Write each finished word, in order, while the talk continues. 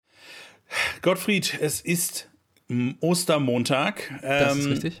Gottfried, es ist Ostermontag. Das ist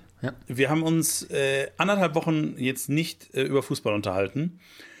richtig, ja. Wir haben uns 1,5 Wochen jetzt nicht über Fußball unterhalten.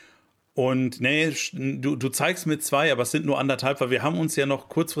 Und nee, du zeigst mir 2, aber es sind nur 1,5, weil wir haben uns ja noch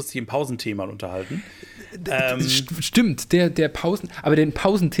kurzfristig im Pausenthema unterhalten. Stimmt, der Pausen, aber den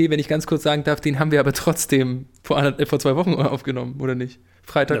Pausentee, wenn ich ganz kurz sagen darf, den haben wir aber trotzdem vor 2 Wochen aufgenommen, oder nicht?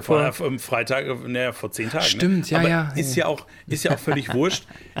 Freitag vor 10 Tagen. Stimmt, ne? ja. Aber ist ja auch völlig wurscht.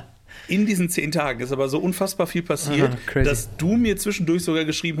 In diesen 10 Tagen ist aber so unfassbar viel passiert, dass du mir zwischendurch sogar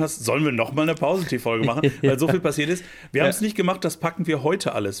geschrieben hast, sollen wir noch mal eine Pausentee-Folge machen, weil so viel passiert ist. Wir haben es nicht gemacht, das packen wir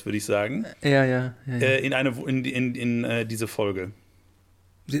heute alles, würde ich sagen. Ja. In diese Folge.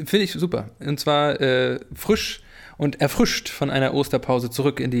 Finde ich super. Und zwar frisch und erfrischt von einer Osterpause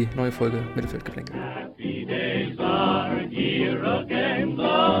zurück in die neue Folge Mittelfeldgeplänkel. Happy days are here again,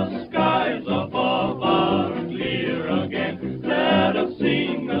 the skies above are clear again. Let us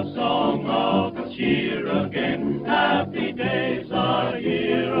sing a song of cheer again. Happy days are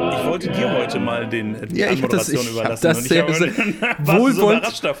here again. Ich wollte dir heute mal die Anmoderation überlassen. Das und ich war so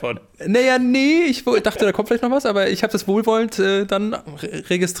überrascht davon. Ich dachte, da kommt vielleicht noch was, aber ich habe das wohlwollend dann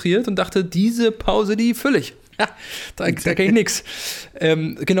registriert und dachte, diese Pause, die fülle ich. Da kenne ich nichts.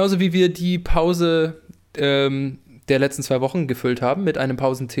 Genauso wie wir die Pause der letzten 2 Wochen gefüllt haben mit einem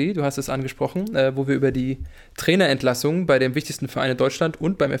Pausentee, du hast es angesprochen, wo wir über die Trainerentlassung bei dem wichtigsten Verein in Deutschland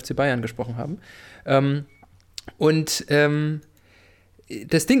und beim FC Bayern gesprochen haben.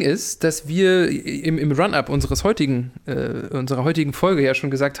 Das Ding ist, dass wir im Run-Up unserer heutigen Folge ja schon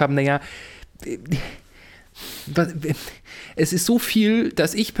gesagt haben, es ist so viel,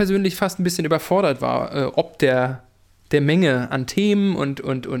 dass ich persönlich fast ein bisschen überfordert war, ob der Menge an Themen und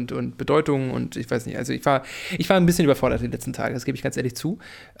Bedeutungen und ich weiß nicht, also ich war ein bisschen überfordert die letzten Tage, das gebe ich ganz ehrlich zu,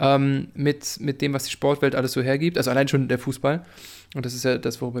 mit dem, was die Sportwelt alles so hergibt, also allein schon der Fußball und das ist ja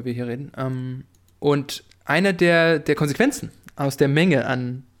das, worüber wir hier reden. Und einer der Konsequenzen aus der Menge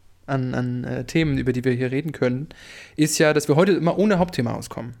an Themen, über die wir hier reden können, ist ja, dass wir heute immer ohne Hauptthema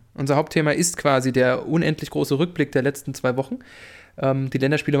auskommen. Unser Hauptthema ist quasi der unendlich große Rückblick der letzten 2 Wochen. Die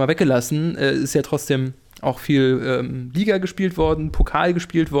Länderspiele mal weggelassen, ist ja trotzdem auch viel Liga gespielt worden, Pokal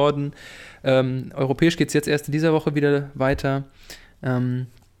gespielt worden. Europäisch geht es jetzt erst in dieser Woche wieder weiter.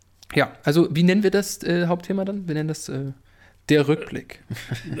 Also wie nennen wir das Hauptthema dann? Wir nennen das der Rückblick.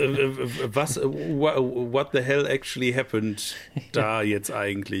 What the hell actually happened da jetzt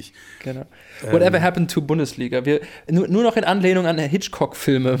eigentlich? Genau. Whatever happened to Bundesliga. Nur noch in Anlehnung an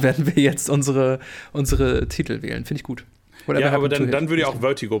Hitchcock-Filme werden wir jetzt unsere Titel wählen. Finde ich gut. Ja, aber dann würde ja auch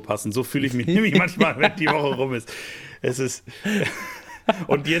Vertigo passen. So fühle ich mich nämlich manchmal, wenn die Woche rum ist. Es ist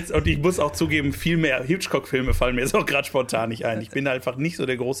und ich muss auch zugeben, viel mehr Hitchcock-Filme fallen mir jetzt auch gerade spontan nicht ein. Ich bin einfach nicht so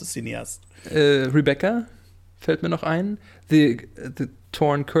der große Cineast. Rebecca fällt mir noch ein. The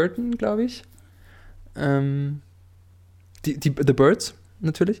Torn Curtain, glaube ich. The Birds,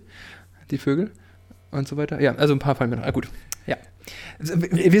 natürlich. Die Vögel und so weiter. Ja, also ein paar fallen mir noch. Gut, ja.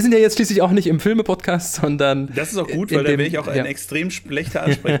 Wir sind ja jetzt schließlich auch nicht im Filme-Podcast, sondern das ist auch gut, weil da wäre ich auch ein extrem schlechter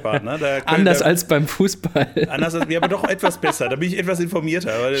Ansprechpartner. Anders als beim Fußball. Aber doch etwas besser. Da bin ich etwas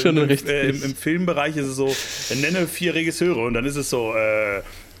informierter. Weil Schon richtig. Im Filmbereich ist es so, nenne 4 Regisseure und dann ist es so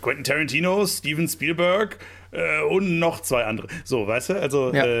Quentin Tarantino, Steven Spielberg und noch 2 andere. So, weißt du?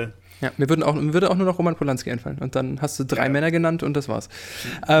 Also mir würde auch nur noch Roman Polanski einfallen. Und dann hast du 3 Männer genannt und das war's.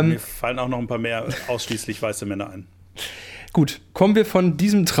 Mir fallen auch noch ein paar mehr ausschließlich weiße Männer ein. Gut, kommen wir von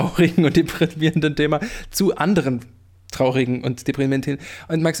diesem traurigen und deprimierenden Thema zu anderen traurigen und deprimierenden Themen.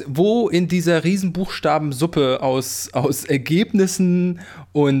 Und Max, wo in dieser Riesenbuchstabensuppe aus Ergebnissen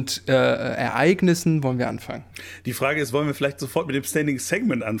und Ereignissen wollen wir anfangen? Die Frage ist, wollen wir vielleicht sofort mit dem Standing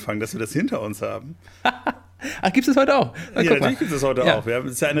Segment anfangen, dass wir das hinter uns haben? Ach, gibt es das heute auch? Ja, natürlich gibt es das heute auch.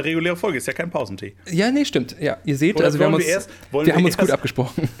 Es ist ja eine reguläre Folge, ist ja kein Pausentee. Ja, nee, stimmt. Ja, ihr seht, oder also wir haben uns gut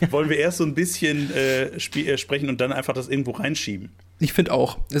abgesprochen. Wollen wir erst so ein bisschen sprechen und dann einfach das irgendwo reinschieben? Ich finde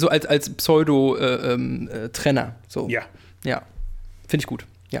auch. So als Pseudo-Trenner. So. Ja. Ja, finde ich gut.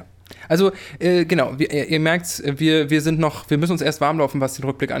 Ja. Also, genau, ihr merkt, wir müssen uns erst warm laufen, was den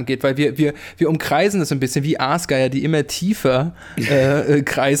Rückblick angeht, weil wir umkreisen das ein bisschen wie Aasgeier, die immer tiefer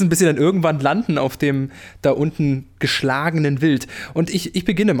kreisen, bis sie dann irgendwann landen auf dem da unten geschlagenen Wild. Und ich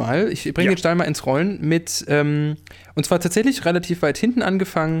beginne mal, ich bringe den Stein mal ins Rollen mit, und zwar tatsächlich relativ weit hinten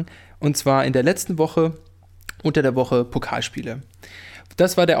angefangen, und zwar in der letzten Woche, unter der Woche Pokalspiele.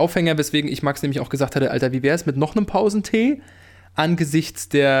 Das war der Aufhänger, weswegen ich Max nämlich auch gesagt hatte, Alter, wie wäre es mit noch einem Pausentee? Angesichts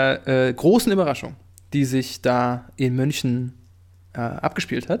der großen Überraschung, die sich da in München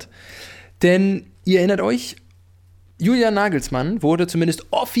abgespielt hat. Denn ihr erinnert euch, Julian Nagelsmann wurde zumindest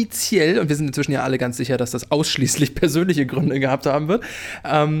offiziell, und wir sind inzwischen ja alle ganz sicher, dass das ausschließlich persönliche Gründe gehabt haben wird,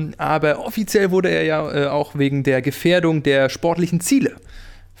 aber offiziell wurde er ja auch wegen der Gefährdung der sportlichen Ziele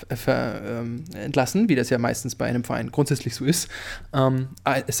entlassen, wie das ja meistens bei einem Verein grundsätzlich so ist.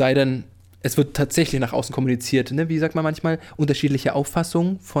 Es sei denn, es wird tatsächlich nach außen kommuniziert, ne? Wie sagt man manchmal, unterschiedliche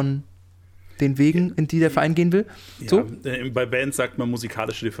Auffassungen von den Wegen, in die der Verein gehen will. So? Ja, bei Bands sagt man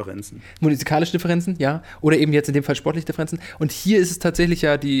musikalische Differenzen. Musikalische Differenzen, ja. Oder eben jetzt in dem Fall sportliche Differenzen. Und hier ist es tatsächlich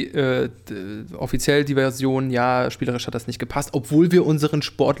ja offiziell die Version, ja, spielerisch hat das nicht gepasst, obwohl wir unseren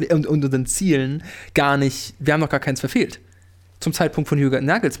Zielen wir haben noch gar keins verfehlt. Zum Zeitpunkt von Julian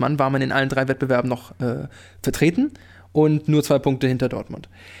Nagelsmann war man in allen 3 Wettbewerben noch vertreten und nur 2 Punkte hinter Dortmund.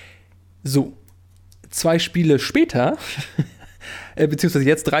 So, 2 Spiele später beziehungsweise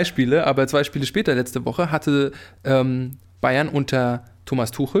jetzt 3 Spiele, aber 2 Spiele später letzte Woche hatte Bayern unter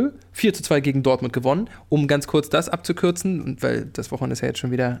Thomas Tuchel 4:2 gegen Dortmund gewonnen. Um ganz kurz das abzukürzen, und weil das Wochenende ist ja jetzt schon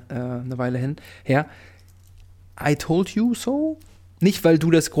wieder eine Weile her. I told you so? Nicht, weil du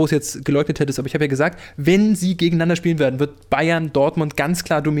das groß jetzt geleugnet hättest, aber ich habe ja gesagt, wenn sie gegeneinander spielen werden, wird Bayern Dortmund ganz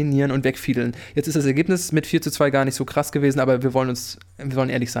klar dominieren und wegfiedeln. Jetzt ist das Ergebnis mit 4:2 gar nicht so krass gewesen, aber wir wollen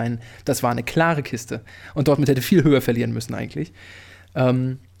ehrlich sein, das war eine klare Kiste. Und Dortmund hätte viel höher verlieren müssen eigentlich.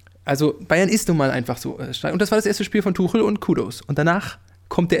 Also Bayern ist nun mal einfach so stark. Und das war das erste Spiel von Tuchel und Kudos. Und danach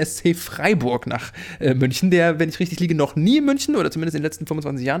kommt der SC Freiburg nach München, der, wenn ich richtig liege, noch nie in München, oder zumindest in den letzten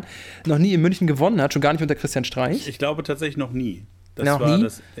 25 Jahren, noch nie in München gewonnen hat, schon gar nicht unter Christian Streich. Ich glaube tatsächlich noch nie. Das war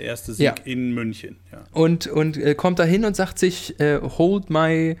der erste Sieg in München. Ja. Und kommt da hin und sagt sich, hold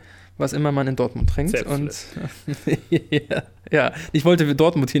my, was immer man in Dortmund trinkt. Und ja, ich wollte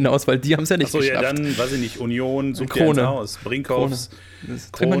Dortmund hinaus, weil die haben es ja nicht geschafft. Achso, ja, dann, weiß ich nicht, Union, sucht dir eins aus. Brinkhoffs,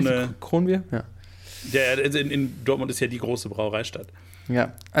 Krone. Kronbier? Ja. Ja, in Dortmund ist ja die große Brauereistadt.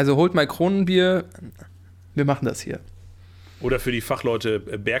 Ja, also holt mal Kronenbier, wir machen das hier. Oder für die Fachleute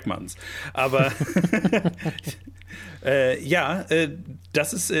Bergmanns. Aber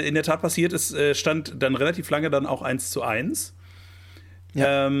das ist in der Tat passiert. Es stand dann relativ lange dann auch 1:1.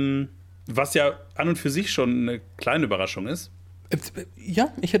 Ja. Was ja an und für sich schon eine kleine Überraschung ist.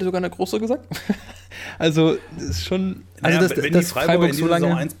 Ja, ich hätte sogar eine große gesagt. Also, das ist schon. Also, wenn die Freiburger in dieser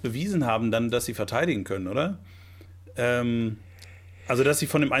Saison 1 bewiesen haben, dann, dass sie verteidigen können, oder? Also, dass sie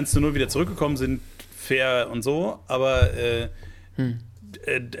von dem 1:0 wieder zurückgekommen sind, fair und so, aber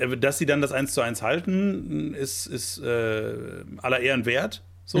dass sie dann das 1:1 halten, ist aller Ehren wert.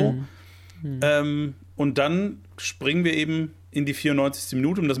 So. Und dann springen wir eben in die 94.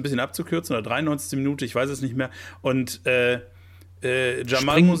 Minute, um das ein bisschen abzukürzen, oder 93. Minute, ich weiß es nicht mehr. Und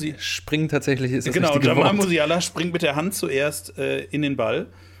Jamal Musiala. Springen tatsächlich ist das genau, richtige Jamal Wort. Musiala springt mit der Hand zuerst in den Ball.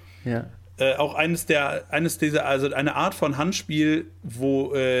 Ja. Auch eine Art von Handspiel,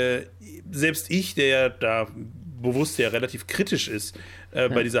 wo selbst ich, der da bewusst ja relativ kritisch ist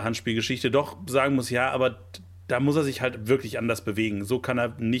bei dieser Handspielgeschichte, doch sagen muss, ja, aber da muss er sich halt wirklich anders bewegen. So kann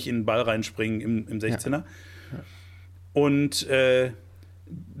er nicht in den Ball reinspringen im 16er. Ja. Und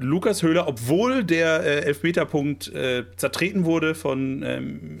Lukas Höhler, obwohl der Elfmeterpunkt zertreten wurde von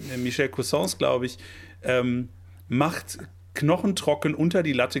Michel Coussins, glaube ich, macht knochentrocken unter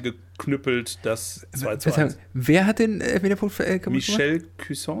die Latte geknüppelt das 2:1. Wer hat den Elfmeterpunkt gemacht? Michel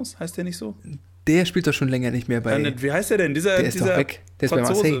Coussins, heißt der nicht so? Der spielt doch schon länger nicht mehr bei. Wie heißt der denn? Der ist doch weg. Der ist bei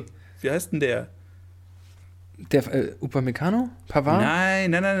Marseille. Wie heißt denn der? Der Upamecano? Pavard?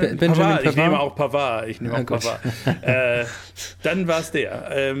 Nein. Pavard. Ich nehme auch Pavard. Dann war es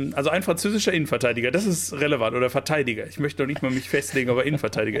der. Also ein französischer Innenverteidiger. Das ist relevant. Oder Verteidiger. Ich möchte noch nicht mal mich festlegen, ob er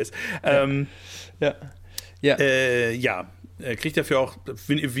Innenverteidiger ist. Kriegt dafür auch,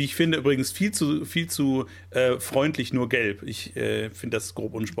 wie ich finde, übrigens viel zu freundlich nur gelb. Ich finde das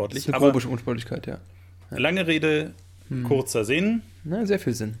grob unsportlich. Das ist eine grobe Unsportlichkeit, ja. Lange Rede, kurzer Sinn. Na, sehr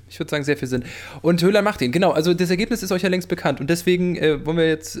viel Sinn. Ich würde sagen, sehr viel Sinn. Und Höhler macht ihn, genau. Also das Ergebnis ist euch ja längst bekannt. Und deswegen wollen wir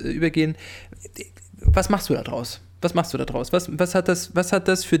jetzt übergehen. Was machst du da draus? Was hat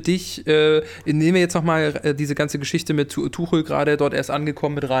das für dich, nehmen wir jetzt nochmal diese ganze Geschichte mit Tuchel gerade dort erst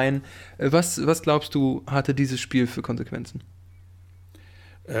angekommen mit rein. Was glaubst du, hatte dieses Spiel für Konsequenzen?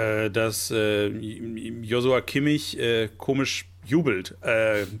 Dass Joshua Kimmich komisch jubelt.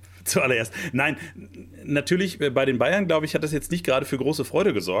 Zuallererst. Nein, natürlich bei den Bayern, glaube ich, hat das jetzt nicht gerade für große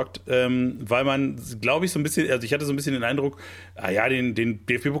Freude gesorgt, weil man, glaube ich, so ein bisschen, also ich hatte so ein bisschen den Eindruck, den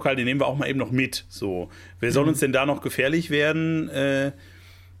DFB-Pokal, den nehmen wir auch mal eben noch mit. So, wer soll uns denn da noch gefährlich werden?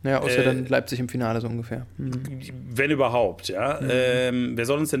 Außer dann Leipzig im Finale so ungefähr. Wenn überhaupt, ja. Wer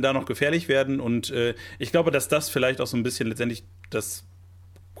soll uns denn da noch gefährlich werden? Und ich glaube, dass das vielleicht auch so ein bisschen letztendlich das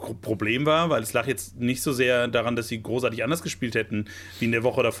Problem war, weil es lag jetzt nicht so sehr daran, dass sie großartig anders gespielt hätten, wie in der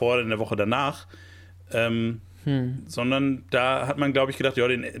Woche davor oder in der Woche danach. sondern da hat man, glaube ich, gedacht, ja,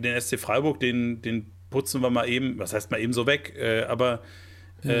 den SC Freiburg, den putzen wir mal eben, was heißt mal eben so weg, aber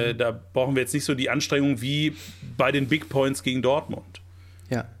da brauchen wir jetzt nicht so die Anstrengung wie bei den Big Points gegen Dortmund.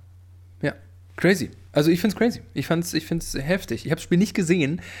 Ja, crazy. Also ich find's crazy. Ich find's heftig. Ich habe das Spiel nicht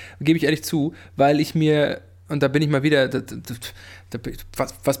gesehen, gebe ich ehrlich zu, weil ich mir, und da bin ich mal wieder,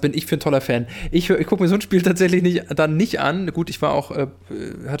 was bin ich für ein toller Fan. Ich gucke mir so ein Spiel tatsächlich nicht an. Gut, ich war auch, hatte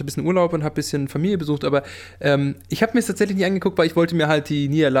ein bisschen Urlaub und habe ein bisschen Familie besucht, aber ich habe mir es tatsächlich nicht angeguckt, weil ich wollte mir halt die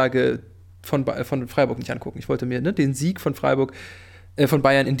Niederlage von Freiburg nicht angucken. Ich wollte mir den Sieg von von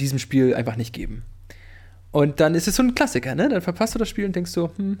Bayern in diesem Spiel einfach nicht geben. Und dann ist es so ein Klassiker, ne? Dann verpasst du das Spiel und denkst so,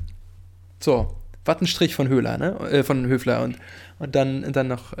 so, was ein Strich von Höhler, ne? Von Höfler und dann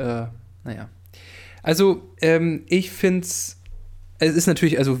noch, naja. Also, ich finde es ist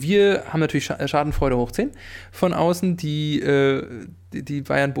natürlich, also wir haben natürlich Schadenfreude hoch 10 von außen, die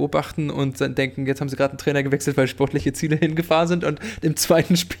Bayern beobachten und dann denken, jetzt haben sie gerade einen Trainer gewechselt, weil sportliche Ziele hingefahren sind und im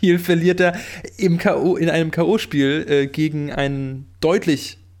zweiten Spiel verliert er in einem K.O.-Spiel gegen einen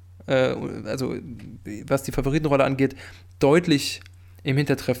deutlich, also was die Favoritenrolle angeht, deutlich im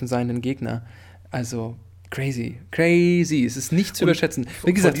Hintertreffen seienden Gegner. Also crazy. Es ist nicht zu überschätzen.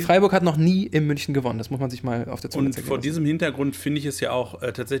 Wie gesagt, Freiburg hat noch nie in München gewonnen. Das muss man sich mal auf der Zunge zergehen lassen. Und vor diesem Hintergrund finde ich es ja auch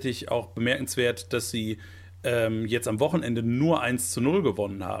tatsächlich auch bemerkenswert, dass sie jetzt am Wochenende nur 1:0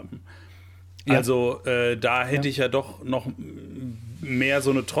 gewonnen haben. Ja. Also da hätte ich ja doch noch mehr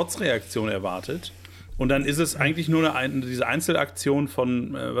so eine Trotzreaktion erwartet. Und dann ist es eigentlich nur diese Einzelaktion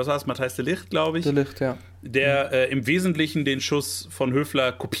von, was war es, Matthijs de Ligt, glaube ich. De Ligt, ja. Der im Wesentlichen den Schuss von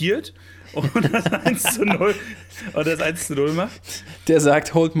Höfler kopiert und das 1:0 macht. Der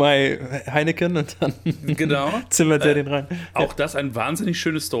sagt, hold my Heineken und dann zimmert er den rein. Auch das ein wahnsinnig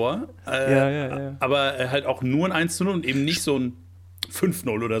schönes Tor. Aber halt auch nur ein 1:0 und eben nicht so ein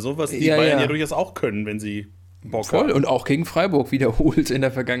 5:0 oder so, was die Bayern ja durchaus auch können, wenn sie Bock haben. Und auch gegen Freiburg wiederholt in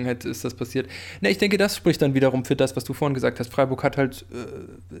der Vergangenheit ist das passiert. Ich denke, das spricht dann wiederum für das, was du vorhin gesagt hast. Freiburg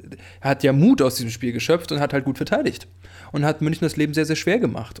hat ja Mut aus diesem Spiel geschöpft und hat halt gut verteidigt. Und hat München das Leben sehr, sehr schwer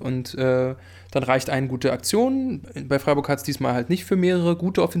gemacht. Und dann reicht eine gute Aktion. Bei Freiburg hat es diesmal halt nicht für mehrere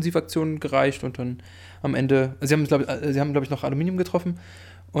gute Offensivaktionen gereicht. Und dann am Ende, sie haben, glaube ich, noch Aluminium getroffen.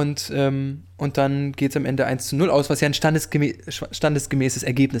 Und dann geht es am Ende 1:0 aus, was ja ein standesgemäßes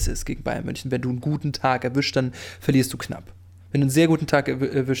Ergebnis ist gegen Bayern München. Wenn du einen guten Tag erwischt, dann verlierst du knapp. Wenn du einen sehr guten Tag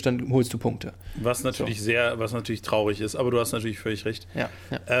erwischt, dann holst du Punkte. Was natürlich traurig ist, aber du hast natürlich völlig recht. Ja.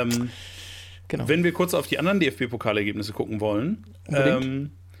 Genau. Wenn wir kurz auf die anderen DFB-Pokalergebnisse gucken wollen,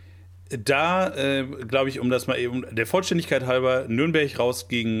 da glaube ich, um das mal eben der Vollständigkeit halber, Nürnberg raus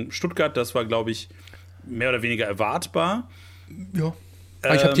gegen Stuttgart, das war, glaube ich, mehr oder weniger erwartbar. Ja.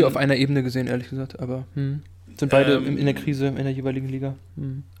 Ich habe die auf einer Ebene gesehen, ehrlich gesagt, aber sind beide in der Krise in der jeweiligen Liga.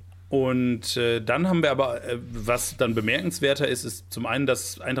 Und dann haben wir aber, was dann bemerkenswerter ist zum einen,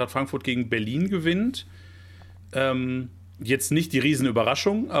 dass Eintracht Frankfurt gegen Berlin gewinnt. Jetzt nicht die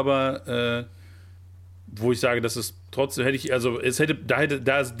Riesenüberraschung, aber wo ich sage, dass es trotzdem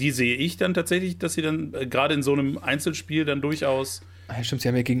die sehe ich dann tatsächlich, dass sie dann gerade in so einem Einzelspiel dann durchaus. Ja, stimmt, sie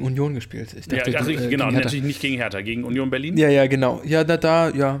haben ja gegen Union gespielt. Ich dachte, genau, natürlich nicht gegen Hertha, gegen Union Berlin. Ja, genau. Ja,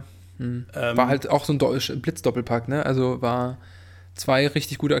 war halt auch so ein Blitzdoppelpack, ne? Also war 2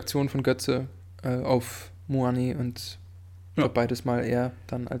 richtig gute Aktionen von Götze auf Muani und beides mal er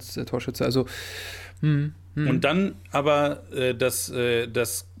dann als Torschütze. Also Und dann aber das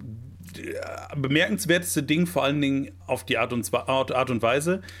bemerkenswerteste Ding vor allen Dingen auf die Art und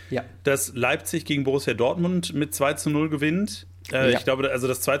Weise, dass Leipzig gegen Borussia Dortmund mit 2:0 gewinnt. Ich glaube, also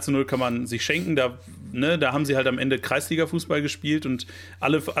das 2:0 kann man sich schenken. Da haben sie halt am Ende Kreisliga-Fußball gespielt und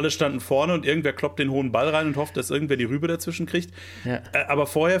alle standen vorne und irgendwer kloppt den hohen Ball rein und hofft, dass irgendwer die Rübe dazwischen kriegt. Ja. Aber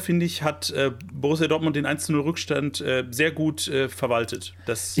vorher, finde ich, hat Borussia Dortmund den 1:0 Rückstand sehr gut verwaltet.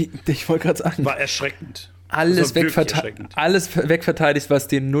 Ich wollte gerade sagen. War erschreckend. Alles wegverteidigt, was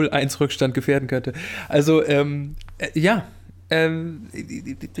den 0:1 Rückstand gefährden könnte. Also,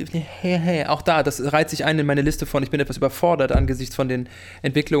 auch da, das reiht sich ein in meine Liste von, ich bin etwas überfordert angesichts von den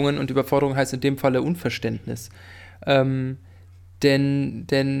Entwicklungen und Überforderung heißt in dem Falle Unverständnis. Denn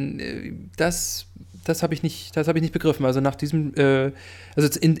das habe ich nicht begriffen. Also nach diesem,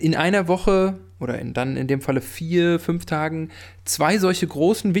 also in einer Woche oder dann in dem Falle 4-5 Tagen 2 solche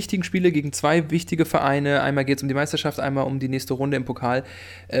großen, wichtigen Spiele gegen 2 wichtige Vereine. Einmal geht es um die Meisterschaft, einmal um die nächste Runde im Pokal.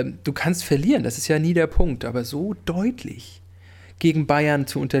 Du kannst verlieren, das ist ja nie der Punkt, aber so deutlich gegen Bayern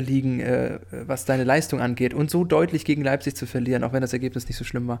zu unterliegen, was deine Leistung angeht und so deutlich gegen Leipzig zu verlieren, auch wenn das Ergebnis nicht so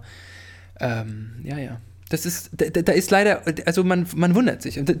schlimm war. Das ist, da ist leider, also man wundert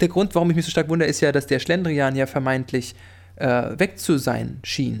sich. Und der Grund, warum ich mich so stark wundere, ist ja, dass der Schlendrian ja vermeintlich weg zu sein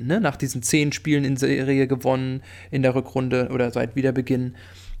schien. Ne? Nach diesen 10 Spielen in Serie gewonnen in der Rückrunde oder seit Wiederbeginn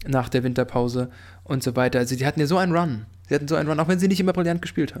nach der Winterpause und so weiter. Also die hatten ja so einen Run. Sie hatten so einen Run, auch wenn sie nicht immer brillant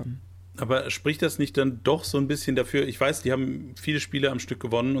gespielt haben. Aber spricht das nicht dann doch so ein bisschen dafür, ich weiß, die haben viele Spiele am Stück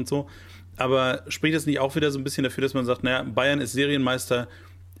gewonnen und so, aber spricht das nicht auch wieder so ein bisschen dafür, dass man sagt, naja, Bayern ist Serienmeister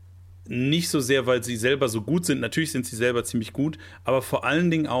nicht so sehr, weil sie selber so gut sind, natürlich sind sie selber ziemlich gut, aber vor allen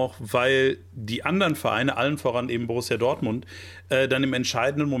Dingen auch, weil die anderen Vereine, allen voran eben Borussia Dortmund, dann im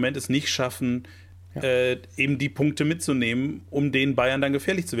entscheidenden Moment es nicht schaffen, eben die Punkte mitzunehmen, um den Bayern dann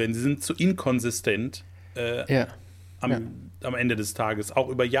gefährlich zu werden. Sie sind zu inkonsistent am Ende des Tages, auch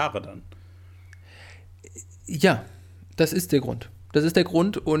über Jahre dann. Ja, das ist der Grund. Das ist der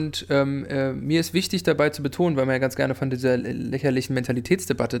Grund und mir ist wichtig dabei zu betonen, weil man ja ganz gerne von dieser lächerlichen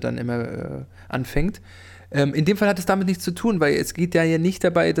Mentalitätsdebatte dann immer anfängt. In dem Fall hat es damit nichts zu tun, weil es geht ja nicht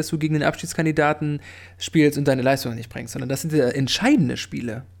dabei, dass du gegen den Abstiegskandidaten spielst und deine Leistung nicht bringst, sondern das sind ja entscheidende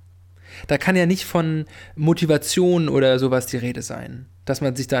Spiele. Da kann ja nicht von Motivation oder sowas die Rede sein, dass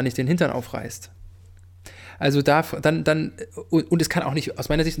man sich da nicht den Hintern aufreißt. Also und es kann auch nicht, aus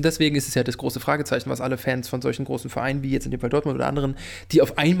meiner Sicht, und deswegen ist es ja das große Fragezeichen, was alle Fans von solchen großen Vereinen, wie jetzt in dem Fall Dortmund oder anderen, die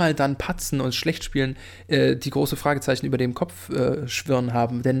auf einmal dann patzen und schlecht spielen, die große Fragezeichen über dem Kopf schwirren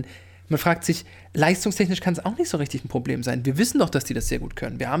haben. Denn man fragt sich, leistungstechnisch kann es auch nicht so richtig ein Problem sein. Wir wissen doch, dass die das sehr gut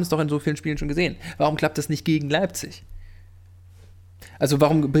können. Wir haben es doch in so vielen Spielen schon gesehen. Warum klappt das nicht gegen Leipzig? Also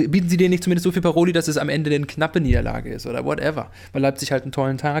warum bieten sie denen nicht zumindest so viel Paroli, dass es am Ende eine knappe Niederlage ist oder whatever? Weil Leipzig halt einen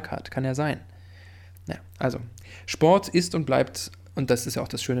tollen Tag hat. Kann ja sein. Ja, also Sport ist und bleibt, und das ist ja auch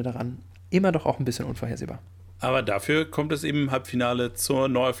das Schöne daran, immer doch auch ein bisschen unvorhersehbar. Aber dafür kommt es eben im Halbfinale zur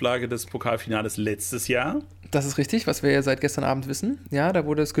Neuauflage des Pokalfinales letztes Jahr. Das ist richtig, was wir ja seit gestern Abend wissen. Ja, da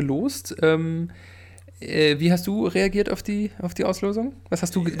wurde es gelost. Wie hast du reagiert auf die Auslosung? Was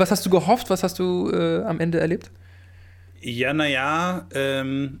hast du gehofft? Was hast du am Ende erlebt? Ja,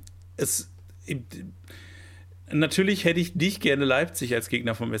 natürlich hätte ich nicht gerne Leipzig als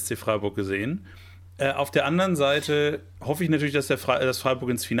Gegner vom SC Freiburg gesehen. Auf der anderen Seite hoffe ich natürlich, dass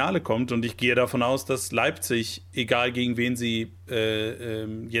Freiburg ins Finale kommt, und ich gehe davon aus, dass Leipzig, egal gegen wen sie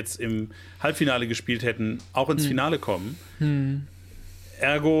jetzt im Halbfinale gespielt hätten, auch ins Finale kommen.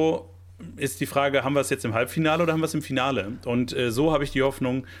 Ergo ist die Frage, haben wir es jetzt im Halbfinale oder haben wir es im Finale? Und so habe ich die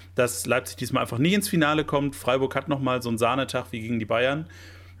Hoffnung, dass Leipzig diesmal einfach nie ins Finale kommt. Freiburg hat nochmal so einen Sahnetag wie gegen die Bayern.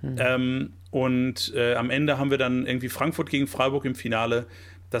 Und am Ende haben wir dann irgendwie Frankfurt gegen Freiburg im Finale.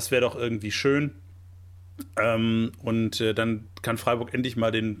 Das wäre doch irgendwie schön. Und dann kann Freiburg endlich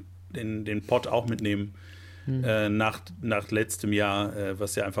mal den Pott auch mitnehmen nach letztem Jahr,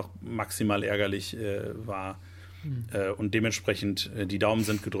 was ja einfach maximal ärgerlich war. Und dementsprechend, die Daumen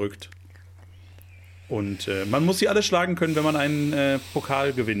sind gedrückt. Und man muss sie alle schlagen können, wenn man einen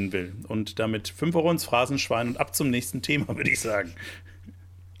Pokal gewinnen will. Und damit 5 Euro ins Phrasenschwein und ab zum nächsten Thema, würde ich sagen.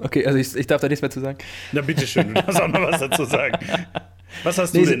 Okay, also ich darf da nichts mehr zu sagen. Na bitteschön, du darfst auch noch was dazu sagen. Was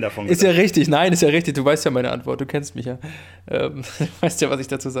hast du denn davon gesagt? Ist ja richtig, nein, ist ja richtig. Du weißt ja meine Antwort, du kennst mich ja. Du weißt ja, was ich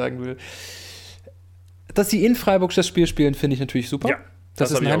dazu sagen will. Dass sie in Freiburg das Spiel spielen, finde ich natürlich super. Ja,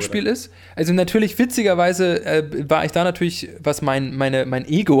 dass es ein Heimspiel ist. Also natürlich, witzigerweise war ich da natürlich, was mein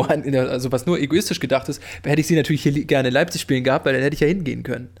Ego, also was nur egoistisch gedacht ist, hätte ich sie natürlich hier gerne in Leipzig spielen gehabt, weil dann hätte ich ja hingehen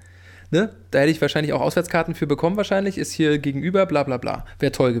können. Ne? Da hätte ich wahrscheinlich auch Auswärtskarten für bekommen wahrscheinlich, ist hier gegenüber, bla bla bla.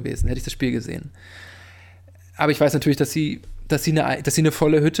 Wäre toll gewesen, hätte ich das Spiel gesehen. Aber ich weiß natürlich, dass sie eine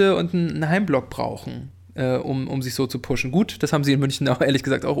volle Hütte und einen Heimblock brauchen, um sich so zu pushen. Gut, das haben sie in München auch ehrlich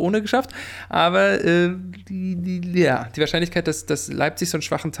gesagt auch ohne geschafft, aber die Wahrscheinlichkeit, dass Leipzig so einen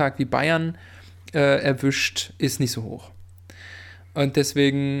schwachen Tag wie Bayern erwischt, ist nicht so hoch. Und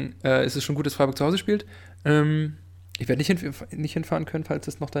deswegen ist es schon gut, dass Freiburg zu Hause spielt. Ich werde nicht hinfahren können, falls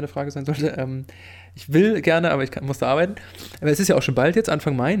das noch deine Frage sein sollte. Ich will gerne, aber muss da arbeiten. Aber es ist ja auch schon bald jetzt,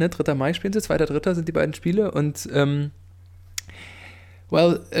 Anfang Mai, ne? 3. Mai spielen sie, 2., 3. sind die beiden Spiele. Und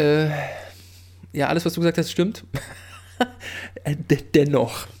ja, alles, was du gesagt hast, stimmt.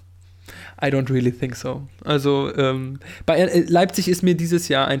 Dennoch. I don't really think so. Also bei Leipzig ist mir dieses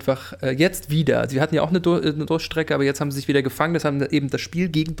Jahr einfach jetzt wieder, sie hatten ja auch eine Durchstrecke, aber jetzt haben sie sich wieder gefangen. Das Spiel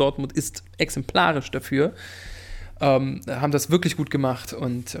gegen Dortmund ist exemplarisch dafür. Haben das wirklich gut gemacht,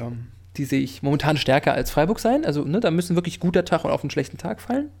 und die sehe ich momentan stärker als Freiburg sein. Also ne, da müssen wirklich guter Tag auf einen schlechten Tag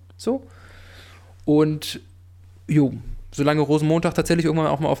fallen. So. Und solange Rosenmontag tatsächlich irgendwann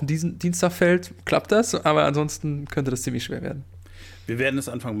auch mal auf den Dienstag fällt, klappt das, aber ansonsten könnte das ziemlich schwer werden. Wir werden es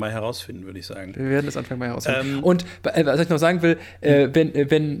Anfang Mai herausfinden, würde ich sagen. Wir werden es Anfang Mai herausfinden. Und was ich noch sagen will,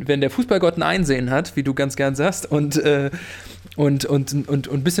 wenn der Fußballgott ein Einsehen hat, wie du ganz gern sagst, und ein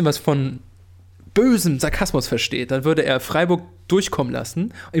bisschen was von bösem Sarkasmus versteht, dann würde er Freiburg durchkommen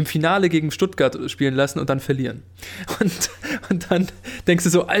lassen, im Finale gegen Stuttgart spielen lassen und dann verlieren. Und dann denkst du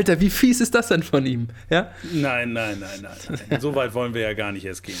so, Alter, wie fies ist das denn von ihm? Ja? Nein. So weit wollen wir ja gar nicht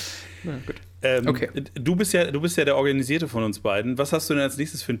erst gehen. Na, gut. Okay. Du bist ja der Organisierte von uns beiden. Was hast du denn als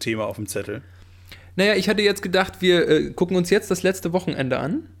nächstes für ein Thema auf dem Zettel? Naja, ich hatte jetzt gedacht, wir gucken uns jetzt das letzte Wochenende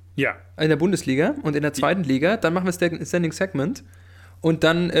an. Ja. In der Bundesliga und in der zweiten Liga. Dann machen wir Standing Segment. Und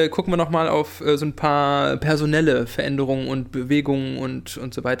dann gucken wir nochmal auf so ein paar personelle Veränderungen und Bewegungen und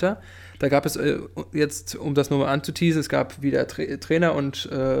so weiter. Da gab es jetzt, um das nur mal anzuteasen, es gab wieder Trainer- und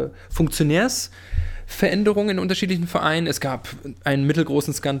Funktionärsveränderungen in unterschiedlichen Vereinen. Es gab einen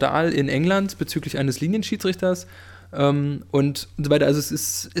mittelgroßen Skandal in England bezüglich eines Linienschiedsrichters und so weiter. Also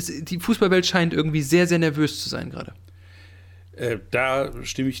die Fußballwelt scheint irgendwie sehr, sehr nervös zu sein gerade. Da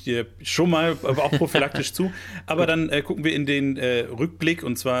stimme ich dir schon mal, aber auch prophylaktisch zu. Aber dann gucken wir in den Rückblick,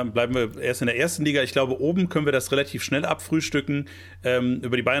 und zwar bleiben wir erst in der ersten Liga. Ich glaube, oben können wir das relativ schnell abfrühstücken.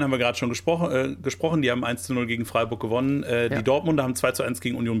 Über die Bayern haben wir gerade schon gesprochen. Die haben 1:0 gegen Freiburg gewonnen. Die Dortmunder haben 2:1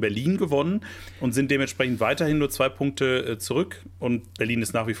 gegen Union Berlin gewonnen und sind dementsprechend weiterhin nur 2 Punkte zurück. Und Berlin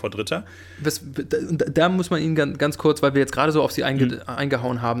ist nach wie vor Dritter. Da muss man ihn ganz kurz, weil wir jetzt gerade so auf sie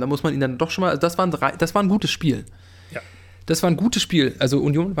eingehauen haben, da muss man ihn dann doch schon mal, also das war ein gutes Spiel. Das war ein gutes Spiel. Also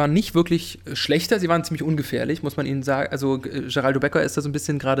Union war nicht wirklich schlechter, sie waren ziemlich ungefährlich, muss man ihnen sagen. Also Geraldo Becker ist da so ein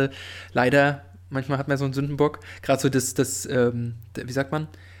bisschen gerade, leider, manchmal hat man so einen Sündenbock, gerade so das wie sagt man,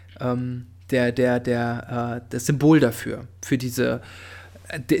 das Symbol dafür, für diese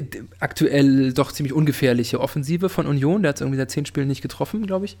aktuell doch ziemlich ungefährliche Offensive von Union. Der hat es irgendwie seit 10 Spielen nicht getroffen,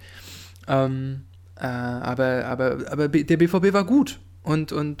 glaube ich. Aber der BVB war gut.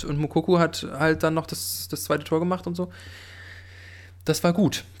 Und Moukoko hat halt dann noch das zweite Tor gemacht und so. Das war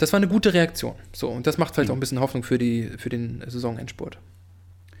gut. Das war eine gute Reaktion. So, und das macht vielleicht auch ein bisschen Hoffnung für den Saisonendspurt.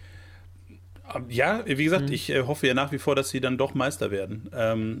 Ja, wie gesagt, ich hoffe ja nach wie vor, dass sie dann doch Meister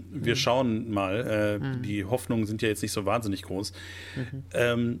werden. Wir schauen mal. Die Hoffnungen sind ja jetzt nicht so wahnsinnig groß.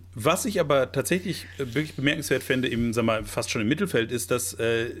 Was ich aber tatsächlich wirklich bemerkenswert fände, fast schon im Mittelfeld, ist, dass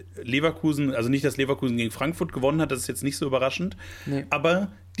Leverkusen, also nicht, dass Leverkusen gegen Frankfurt gewonnen hat, das ist jetzt nicht so überraschend,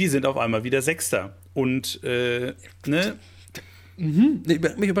 aber die sind auf einmal wieder Sechster. Und,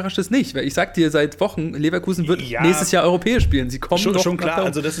 Mich überrascht das nicht, weil ich sag dir seit Wochen, Leverkusen wird nächstes Jahr europäisch spielen. Sie kommen schon klar,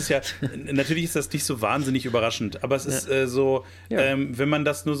 also das ist ja, natürlich ist das nicht so wahnsinnig überraschend, aber es ist wenn man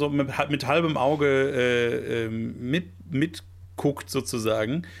das nur so mit halbem Auge mitguckt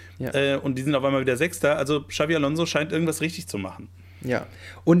sozusagen, und die sind auf einmal wieder Sechster, also Xabi Alonso scheint irgendwas richtig zu machen. Ja,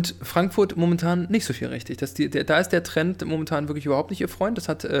 und Frankfurt momentan nicht so viel richtig. Da ist der Trend momentan wirklich überhaupt nicht ihr Freund, das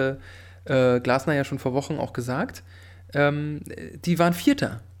hat Glasner ja schon vor Wochen auch gesagt. Die waren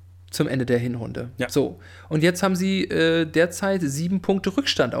Vierter zum Ende der Hinrunde. Ja. So. Und jetzt haben sie derzeit 7 Punkte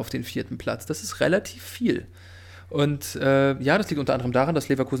Rückstand auf den 4. Platz. Das ist relativ viel. Und das liegt unter anderem daran, dass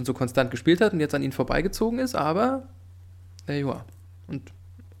Leverkusen so konstant gespielt hat und jetzt an ihnen vorbeigezogen ist, aber there you are. Und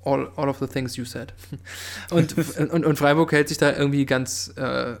all of the things you said. Und Freiburg hält sich da irgendwie ganz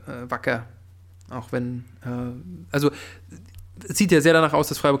wacker. Auch wenn, es sieht ja sehr danach aus,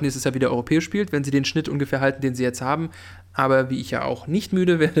 dass Freiburg nächstes Jahr wieder europäisch spielt, wenn sie den Schnitt ungefähr halten, den sie jetzt haben. Aber wie ich ja auch nicht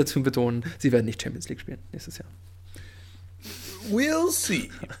müde werde zu betonen, sie werden nicht Champions League spielen nächstes Jahr. We'll see.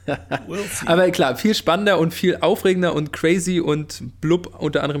 Aber klar, viel spannender und viel aufregender und crazy und blub,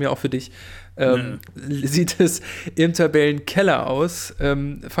 unter anderem ja auch für dich, sieht es im Tabellenkeller aus.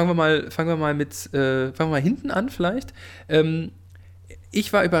 Fangen wir mal hinten an vielleicht.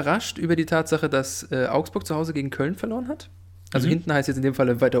 Ich war überrascht über die Tatsache, dass Augsburg zu Hause gegen Köln verloren hat. Also hinten heißt jetzt in dem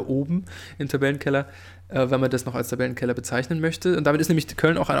Fall weiter oben im Tabellenkeller, wenn man das noch als Tabellenkeller bezeichnen möchte. Und damit ist nämlich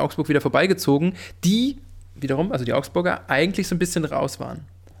Köln auch an Augsburg wieder vorbeigezogen, die wiederum, also die Augsburger, eigentlich so ein bisschen raus waren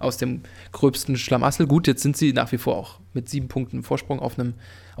aus dem gröbsten Schlamassel. Gut, jetzt sind sie nach wie vor auch mit 7 Punkten Vorsprung auf einen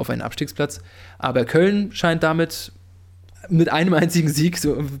Abstiegsplatz. Aber Köln scheint damit mit einem einzigen Sieg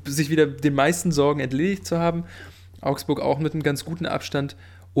sich wieder den meisten Sorgen entledigt zu haben. Augsburg auch mit einem ganz guten Abstand.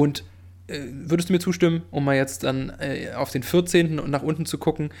 Und würdest du mir zustimmen, um mal jetzt dann auf den 14. und nach unten zu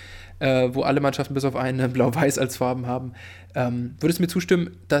gucken, wo alle Mannschaften bis auf eine Blau-Weiß als Farben haben, würdest du mir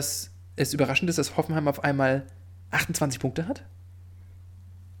zustimmen, dass es überraschend ist, dass Hoffenheim auf einmal 28 Punkte hat?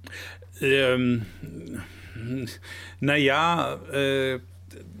 Sie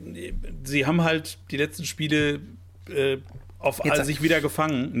haben halt die letzten Spiele sich wieder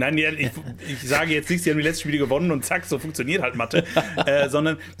gefangen. Nein, ich sage jetzt nicht, sie haben die letzten Spiele gewonnen und zack, so funktioniert halt Mathe.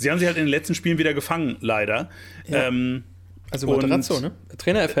 Sondern sie haben sich halt in den letzten Spielen wieder gefangen, leider. Ja. Also Moderation, ne?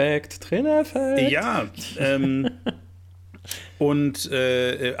 Trainereffekt. Ja.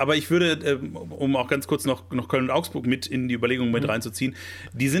 Aber ich würde, um auch ganz kurz noch Köln und Augsburg mit in die Überlegung mit reinzuziehen,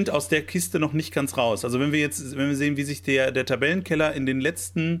 die sind aus der Kiste noch nicht ganz raus. Also wenn wir sehen, wie sich der Tabellenkeller in den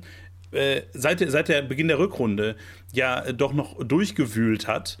letzten, seit der Beginn der Rückrunde ja doch noch durchgewühlt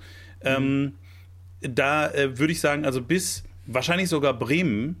hat, da würde ich sagen, also bis wahrscheinlich sogar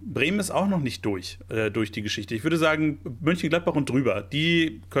Bremen ist auch noch nicht durch die Geschichte. Ich würde sagen, Mönchengladbach und drüber,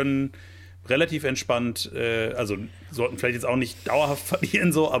 die können relativ entspannt, also sollten vielleicht jetzt auch nicht dauerhaft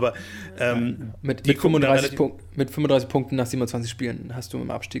verlieren, so, aber mit 35 Punkten nach 27 Spielen hast du im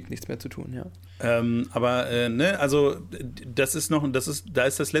Abstieg nichts mehr zu tun, ja. Also da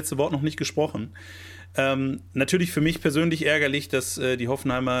ist das letzte Wort noch nicht gesprochen. Natürlich für mich persönlich ärgerlich, dass die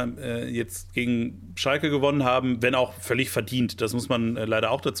Hoffenheimer jetzt gegen Schalke gewonnen haben, wenn auch völlig verdient. Das muss man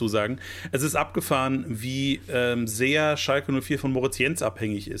leider auch dazu sagen. Es ist abgefahren, wie sehr Schalke 04 von Moritz Jens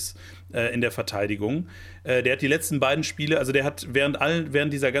abhängig ist in der Verteidigung. Der hat die letzten beiden Spiele, also der hat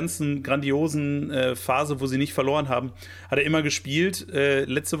während dieser ganzen grandiosen Phase, wo sie nicht verloren haben, hat er immer gespielt.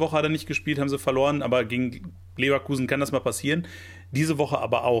 Letzte Woche hat er nicht gespielt, haben sie verloren, aber gegen Leverkusen kann das mal passieren. Diese Woche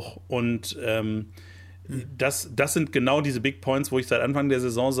aber auch. Und das sind genau diese Big Points, wo ich seit Anfang der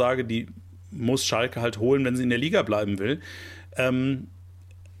Saison sage, die muss Schalke halt holen, wenn sie in der Liga bleiben will.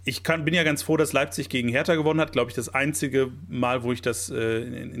 Bin ja ganz froh, dass Leipzig gegen Hertha gewonnen hat. Glaube ich, das einzige Mal, wo ich das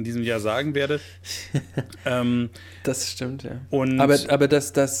in diesem Jahr sagen werde. Das stimmt, ja. Aber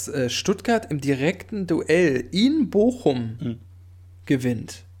dass Stuttgart im direkten Duell in Bochum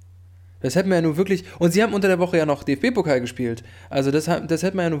gewinnt, das hätten wir ja nun wirklich. Und sie haben unter der Woche ja noch DFB-Pokal gespielt. Also das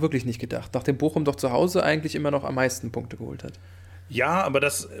hätte man ja nun wirklich nicht gedacht. Nachdem Bochum doch zu Hause eigentlich immer noch am meisten Punkte geholt hat. Ja, aber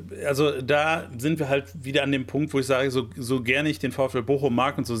da sind wir halt wieder an dem Punkt, wo ich sage, so gerne ich den VfL Bochum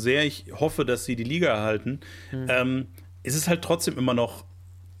mag und so sehr ich hoffe, dass sie die Liga erhalten, ist es halt trotzdem immer noch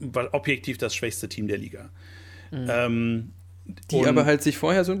objektiv das schwächste Team der Liga. Die aber halt sich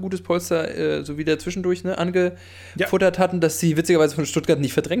vorher so ein gutes Polster so wieder zwischendurch angefuttert hatten, dass sie witzigerweise von Stuttgart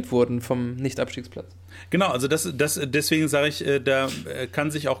nicht verdrängt wurden vom Nicht-Abstiegsplatz. Genau, also deswegen sage ich, da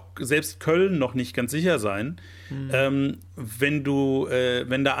kann sich auch selbst Köln noch nicht ganz sicher sein. Wenn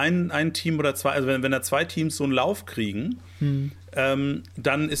da ein Team oder zwei, also wenn da zwei Teams so einen Lauf kriegen,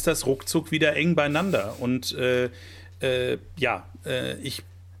 dann ist das ruckzuck wieder eng beieinander. Und ich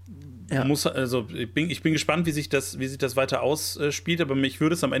bin gespannt, wie sich das weiter ausspielt, aber mich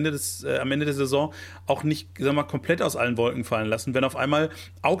würde es am Ende der Saison auch nicht, sag mal, komplett aus allen Wolken fallen lassen, wenn auf einmal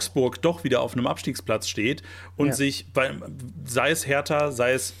Augsburg doch wieder auf einem Abstiegsplatz steht und sich, sei es Hertha,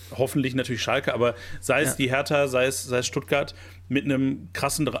 sei es hoffentlich natürlich Schalke, aber sei es die Hertha, sei es Stuttgart, mit einem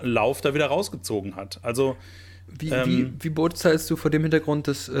krassen Lauf da wieder rausgezogen hat. Also Wie beurteilst du vor dem Hintergrund,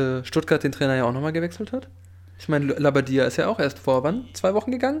 dass Stuttgart den Trainer ja auch nochmal gewechselt hat? Ich meine, Labadia ist ja auch erst vor 2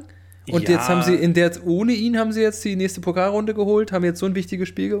 Wochen gegangen? Und jetzt haben sie ohne ihn haben sie jetzt die nächste Pokalrunde geholt, haben jetzt so ein wichtiges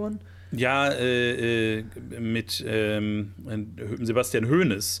Spiel gewonnen? Ja, mit Sebastian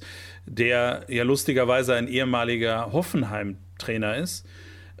Hoeneß, der ja lustigerweise ein ehemaliger Hoffenheim-Trainer ist,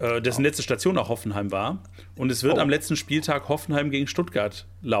 dessen letzte Station auch Hoffenheim war. Und es wird am letzten Spieltag Hoffenheim gegen Stuttgart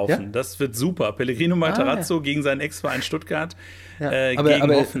laufen. Ja? Das wird super. Pellegrino Matarazzo gegen seinen Ex-Verein Stuttgart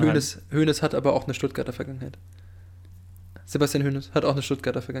gegen Hoffenheim. Hoeneß hat aber auch eine Stuttgarter Vergangenheit. Sebastian Hoeneß hat auch eine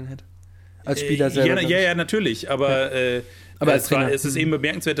Stuttgarter Vergangenheit. Als Spieler selber. Ja, natürlich. Aber es ist eben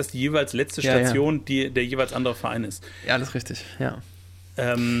bemerkenswert, dass die jeweils letzte Station der jeweils andere Verein ist. Ja, das ist richtig. Ja.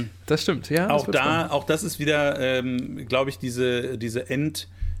 Das stimmt. Ja, auch das ist wieder, glaube ich, diese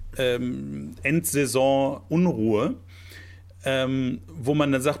Endsaison-Unruhe, wo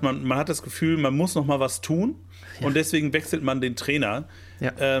man dann sagt, man hat das Gefühl, man muss noch mal was tun und deswegen wechselt man den Trainer.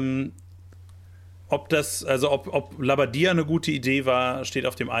 Ja. Ob Labadia eine gute Idee war, steht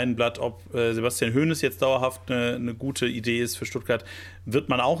auf dem einen Blatt. Ob Sebastian Hoeneß jetzt dauerhaft eine gute Idee ist für Stuttgart, wird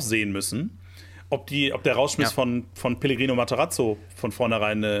man auch sehen müssen. Ob der Rausschmiss von Pellegrino Matarazzo von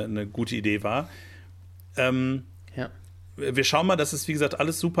vornherein eine gute Idee war. Wir schauen mal, das ist, wie gesagt,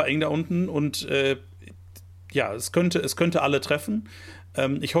 alles super eng da unten und es könnte alle treffen.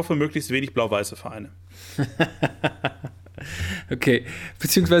 Ich hoffe, möglichst wenig blau-weiße Vereine. Okay,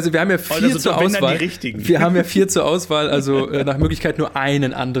 beziehungsweise wir haben ja 4 zur Auswahl. Wir haben ja 4 zur Auswahl, also nach Möglichkeit nur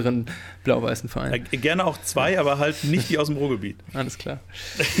einen anderen blau-weißen Verein. Gerne auch 2, aber halt nicht die aus dem Ruhrgebiet. Alles klar.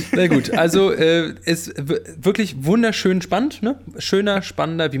 Na gut, also ist wirklich wunderschön spannend, ne? Schöner,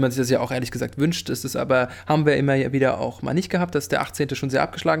 spannender, wie man sich das ja auch ehrlich gesagt wünscht. Es ist aber, haben wir immer wieder auch mal nicht gehabt, dass der 18. schon sehr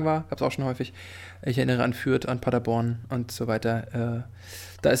abgeschlagen war. Gab es auch schon häufig. Ich erinnere an Fürth, an Paderborn und so weiter.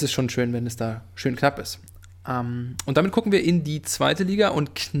 Da ist es schon schön, wenn es da schön knapp ist. Und damit gucken wir in die 2. Liga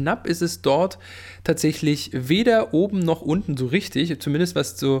und knapp ist es dort tatsächlich weder oben noch unten so richtig, zumindest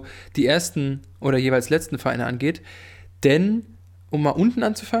was so die ersten oder jeweils letzten Vereine angeht. Denn, um mal unten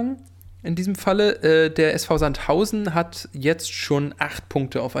anzufangen, in diesem Falle, der SV Sandhausen hat jetzt schon 8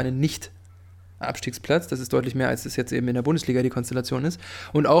 Punkte auf einen Nicht-Abstiegsplatz. Das ist deutlich mehr, als es jetzt eben in der Bundesliga die Konstellation ist.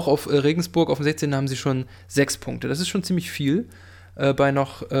 Und auch auf Regensburg auf dem 16. haben sie schon 6 Punkte. Das ist schon ziemlich viel bei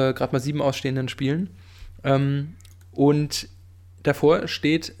noch gerade mal 7 ausstehenden Spielen. Und davor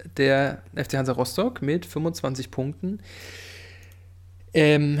steht der FC Hansa Rostock mit 25 Punkten.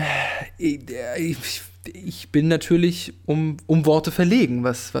 Ich bin natürlich um Worte verlegen,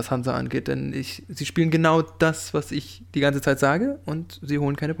 was Hansa angeht, denn sie spielen genau das, was ich die ganze Zeit sage, und sie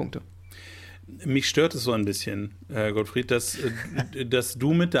holen keine Punkte. Mich stört es so ein bisschen, Gottfried, dass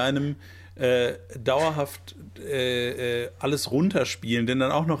du mit deinem dauerhaft alles runterspielen, denn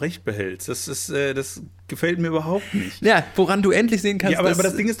dann auch noch recht behältst. Das gefällt mir überhaupt nicht. Ja, woran du endlich sehen kannst, aber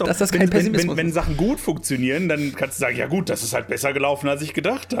das Ding ist doch, dass das kein Pessimismus ist. Wenn Sachen gut funktionieren, dann kannst du sagen, ja gut, das ist halt besser gelaufen, als ich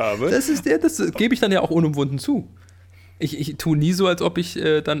gedacht habe. Das gebe ich dann ja auch unumwunden zu. Ich tue nie so, als ob ich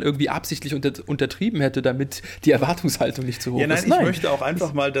dann irgendwie absichtlich untertrieben hätte, damit die Erwartungshaltung nicht zu hoch ist. Ich möchte auch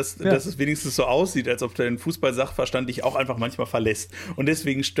einfach mal, dass es wenigstens so aussieht, als ob dein Fußball-Sachverstand dich auch einfach manchmal verlässt. Und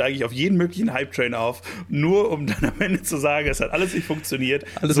deswegen steige ich auf jeden möglichen Hype-Train auf, nur um dann am Ende zu sagen, es hat alles nicht funktioniert.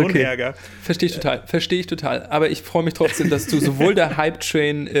 Alles so okay. Ein Ärger. Verstehe ich total. Aber ich freue mich trotzdem, dass du sowohl der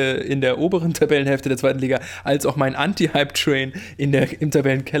Hype-Train in der oberen Tabellenhälfte der zweiten Liga, als auch mein Anti-Hype-Train im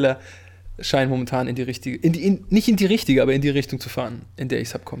Tabellenkeller scheint momentan nicht in die richtige, aber in die Richtung zu fahren, in der ich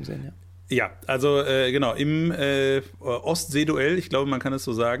es habe kommen sehen, ja. Ja, also genau, im Ostsee-Duell, ich glaube, man kann es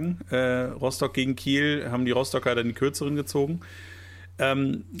so sagen, Rostock gegen Kiel, haben die Rostocker dann die Kürzeren gezogen.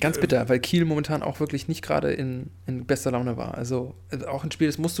 Ganz bitter, weil Kiel momentan auch wirklich nicht gerade in bester Laune war. Also auch ein Spiel,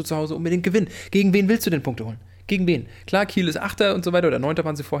 das musst du zu Hause unbedingt gewinnen. Gegen wen willst du den Punkte holen? Gegen wen? Klar, Kiel ist 8. und so weiter, oder 9.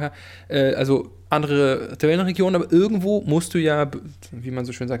 waren sie vorher. Also andere Tabellenregionen, aber irgendwo musst du ja, wie man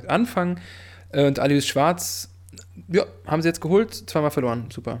so schön sagt, anfangen. Und Alois Schwarz, ja, haben sie jetzt geholt, 2-mal verloren.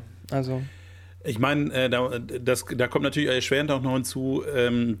 Super. Also. Ich meine, da kommt natürlich erschwerend auch noch hinzu,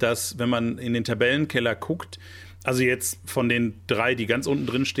 dass, wenn man in den Tabellenkeller guckt, also jetzt von den 3, die ganz unten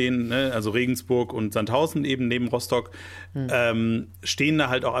drin stehen, ne, also Regensburg und Sandhausen eben neben Rostock, stehen da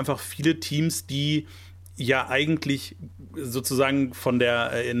halt auch einfach viele Teams, die ja eigentlich sozusagen von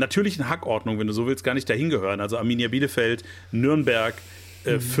der natürlichen Hackordnung, wenn du so willst, gar nicht dahin gehören. Also Arminia Bielefeld, Nürnberg,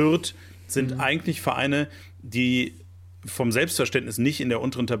 Fürth sind eigentlich Vereine, die vom Selbstverständnis nicht in der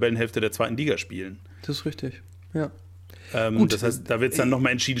unteren Tabellenhälfte der zweiten Liga spielen. Das ist richtig, ja. Gut, das heißt, da wird es dann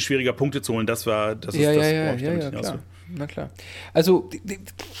nochmal entschieden, schwieriger Punkte zu holen. Das ist das, worauf ich damit hinaus will. Na klar. Also,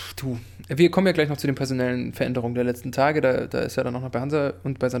 wir kommen ja gleich noch zu den personellen Veränderungen der letzten Tage. Da ist ja dann noch bei Hansa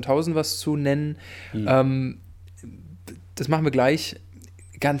und bei Sandhausen was zu nennen. Das machen wir gleich.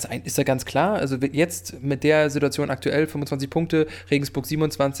 Ist ja ganz klar. Also jetzt mit der Situation aktuell 25 Punkte, Regensburg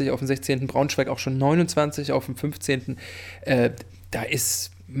 27 auf dem 16., Braunschweig auch schon 29 auf dem 15. Da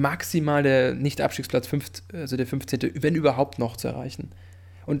ist maximal der Nicht-Abstiegsplatz, also der 15., wenn überhaupt, noch zu erreichen.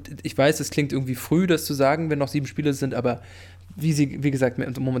 Und ich weiß, es klingt irgendwie früh, das zu sagen, wenn noch 7 Spiele sind, aber wie gesagt,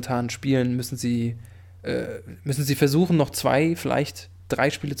 momentan spielen, müssen sie versuchen, noch 2, vielleicht 3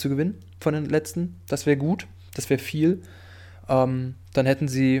 Spiele zu gewinnen von den letzten. Das wäre gut, das wäre viel. Dann hätten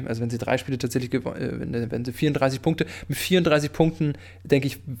sie, also wenn sie 3 Spiele tatsächlich wenn sie 34 Punkte, mit 34 Punkten, denke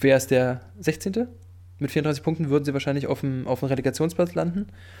ich, wäre es der 16. Mit 34 Punkten würden sie wahrscheinlich auf dem Relegationsplatz landen.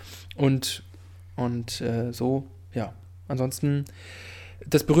 Und so, ja. Ansonsten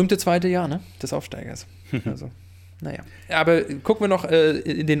das berühmte zweite Jahr, ne, des Aufsteigers. Also, naja. Aber gucken wir noch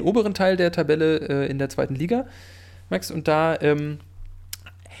in den oberen Teil der Tabelle in der zweiten Liga, Max, und da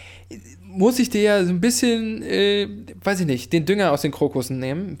muss ich dir ja so ein bisschen, weiß ich nicht, den Dünger aus den Krokussen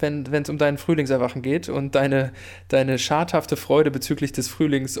nehmen, wenn es um dein Frühlingserwachen geht und deine schadhafte Freude bezüglich des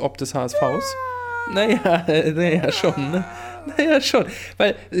Frühlingsob des HSVs. Naja, schon, ne? Naja, schon.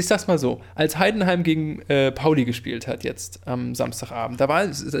 Weil, ich sag's mal so, als Heidenheim gegen Pauli gespielt hat jetzt am Samstagabend, da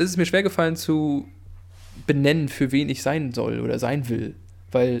ist es mir schwer gefallen zu benennen, für wen ich sein soll oder sein will.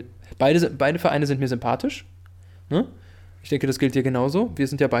 Weil beide Vereine sind mir sympathisch, ne? Ich denke, das gilt dir genauso. Wir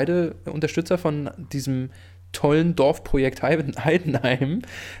sind ja beide Unterstützer von diesem tollen Dorfprojekt Heidenheim,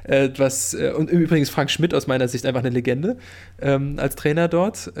 und übrigens Frank Schmidt aus meiner Sicht einfach eine Legende als Trainer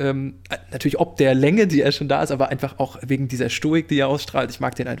dort. Natürlich ob der Länge, die er schon da ist, aber einfach auch wegen dieser Stoik, die er ausstrahlt. Ich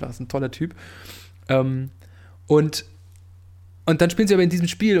mag den einfach, ist ein toller Typ. Und dann spielen sie aber in diesem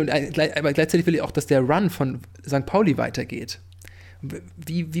Spiel, aber gleichzeitig will ich auch, dass der Run von St. Pauli weitergeht.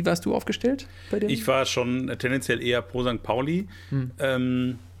 Wie warst du aufgestellt bei dem? Ich war schon tendenziell eher pro St. Pauli.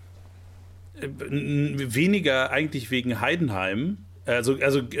 Weniger eigentlich wegen Heidenheim, also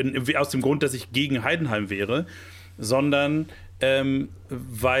aus dem Grund, dass ich gegen Heidenheim wäre, sondern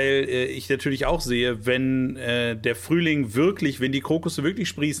weil ich natürlich auch sehe, wenn der Frühling wirklich, wenn die Krokusse wirklich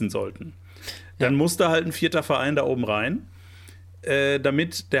sprießen sollten, dann muss da halt ein 4. Verein da oben rein,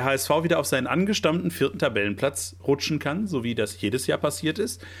 damit der HSV wieder auf seinen angestammten 4. Tabellenplatz rutschen kann, so wie das jedes Jahr passiert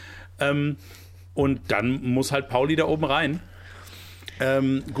ist. Und dann muss halt Pauli da oben rein.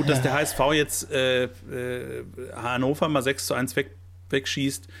 Gut, dass der HSV jetzt Hannover mal 6:1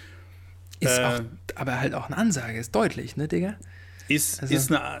 wegschießt. Ist auch, aber halt auch eine Ansage, ist deutlich, ne, Digga? Ist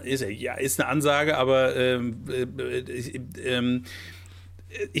eine Ansage, aber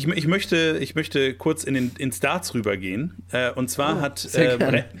ich möchte kurz ins Darts rübergehen. Und zwar hat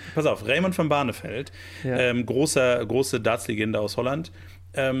Raymond van Barneveld, große Darts-Legende aus Holland,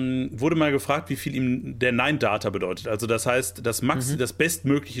 wurde mal gefragt, wie viel ihm der 9-Darter bedeutet. Also das heißt, das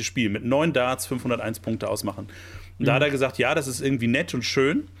bestmögliche Spiel mit 9 Darts 501 Punkte ausmachen. Und da hat er gesagt, ja, das ist irgendwie nett und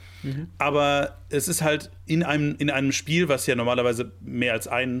schön, aber es ist halt in einem Spiel, was ja normalerweise mehr als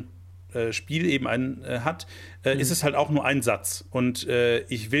ein Spiel eben hat, ist es halt auch nur ein Satz. Und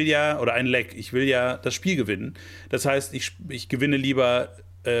ich will ja, oder ein Leg, ich will ja das Spiel gewinnen. Das heißt, ich gewinne lieber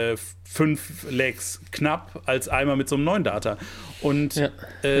 5 Legs knapp als einmal mit so einem 9-Darter. Und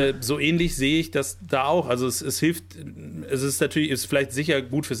so ähnlich sehe ich das da auch. Also es hilft, ist vielleicht sicher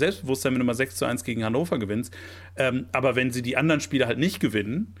gut für Selbstbewusstsein, wenn du mal 6:1 gegen Hannover gewinnst. Aber wenn sie die anderen Spiele halt nicht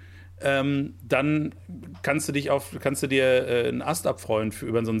gewinnen, dann kannst du dir einen Ast abfreuen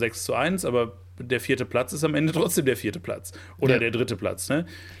über so ein 6:1, aber der 4. Platz ist am Ende trotzdem der 4. Platz. Oder der 3. Platz, ne?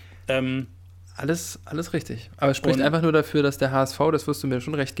 Alles richtig. Aber es spricht einfach nur dafür, dass der HSV, das wirst du mir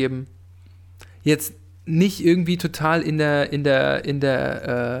schon recht geben, jetzt nicht irgendwie total in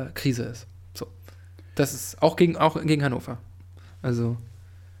der Krise ist. So. Das ist auch gegen Hannover. Also.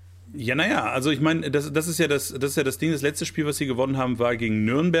 Ja, also ich meine, das ist ja das Ding. Das letzte Spiel, was sie gewonnen haben, war gegen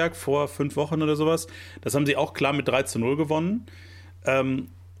Nürnberg vor 5 Wochen oder sowas. Das haben sie auch klar mit 3:0 gewonnen.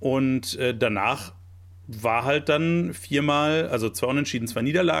 Und danach war halt dann 4-mal, also 2 Unentschieden, 2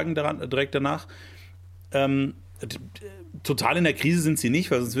 Niederlagen direkt danach. Total in der Krise sind sie nicht,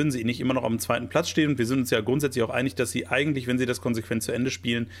 weil sonst würden sie nicht immer noch am 2. Platz stehen. Und wir sind uns ja grundsätzlich auch einig, dass sie eigentlich, wenn sie das konsequent zu Ende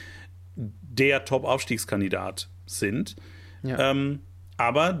spielen, der Top-Aufstiegskandidat sind. Ja.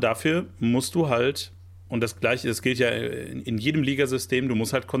 Aber dafür musst du halt, und das gilt ja in jedem Ligasystem, du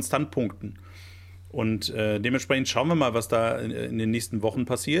musst halt konstant punkten. Und dementsprechend schauen wir mal, was da in den nächsten Wochen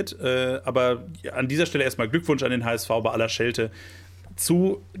passiert. Aber an dieser Stelle erstmal Glückwunsch an den HSV bei aller Schelte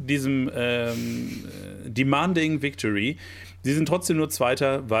zu diesem Demanding Victory. Sie sind trotzdem nur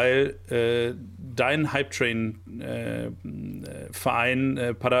Zweiter, weil dein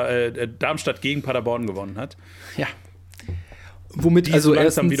Hype-Train-Verein Darmstadt gegen Paderborn gewonnen hat. Ja. Womit die also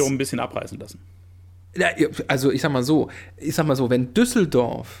langsam wiederum ein bisschen abreißen lassen. Ja, also ich sag mal so, wenn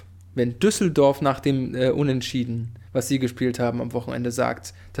Düsseldorf nach dem Unentschieden, was sie gespielt haben am Wochenende,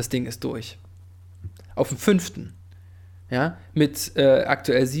 sagt, das Ding ist durch. Auf dem 5. Ja, mit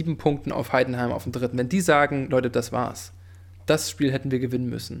aktuell 7 Punkten auf Heidenheim auf dem 3. Wenn die sagen, Leute, das war's. Das Spiel hätten wir gewinnen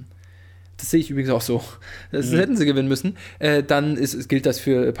müssen. Das sehe ich übrigens auch so. Das hätten sie gewinnen müssen. Dann gilt das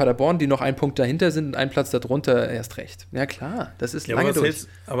für Paderborn, die noch 1 Punkt dahinter sind und 1 Platz darunter erst recht. Ja klar, das ist lange durch.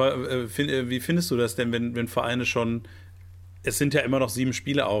 Wie findest du das denn, wenn Vereine schon, es sind ja immer noch 7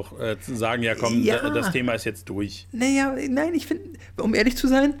 Spiele auch, zu sagen, ja komm, das Thema ist jetzt durch? Nein, ich finde, um ehrlich zu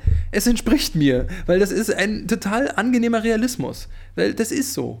sein, es entspricht mir, weil das ist ein total angenehmer Realismus. Weil das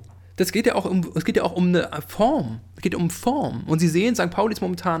ist so. Es geht ja auch um eine Form. Es geht um Form. Und Sie sehen, St. Pauli ist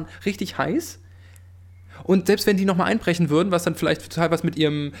momentan richtig heiß. Und selbst wenn die nochmal einbrechen würden, was dann vielleicht total was mit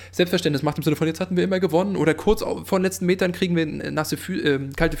ihrem Selbstverständnis macht, im Sinne von, jetzt hatten wir immer gewonnen oder kurz vor den letzten Metern kriegen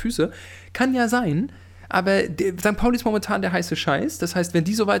wir kalte Füße, kann ja sein. Aber St. Pauli ist momentan der heiße Scheiß. Das heißt, wenn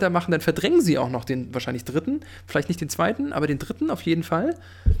die so weitermachen, dann verdrängen sie auch noch den wahrscheinlich 3., vielleicht nicht den 2., aber den 3. auf jeden Fall.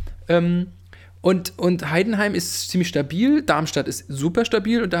 Und Heidenheim ist ziemlich stabil, Darmstadt ist super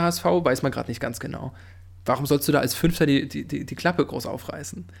stabil und der HSV weiß man gerade nicht ganz genau. Warum sollst du da als 5. die Klappe groß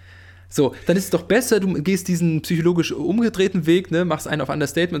aufreißen? So, dann ist es doch besser, du gehst diesen psychologisch umgedrehten Weg, ne, machst einen auf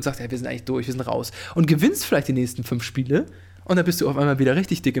Understatement und sagst, ja, wir sind eigentlich durch, wir sind raus. Und gewinnst vielleicht die nächsten 5 Spiele und dann bist du auf einmal wieder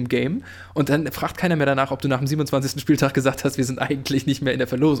richtig dick im Game und dann fragt keiner mehr danach, ob du nach dem 27. Spieltag gesagt hast, wir sind eigentlich nicht mehr in der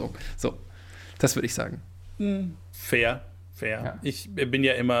Verlosung. So, das würde ich sagen. Fair. Ja. Ich bin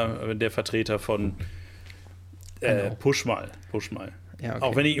ja immer der Vertreter von push mal. Ja, okay.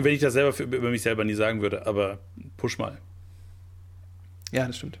 Auch wenn ich das selber über mich selber nie sagen würde, aber push mal. Ja,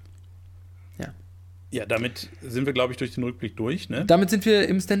 das stimmt. Ja, damit sind wir, glaube ich, durch den Rückblick durch, ne? Damit sind wir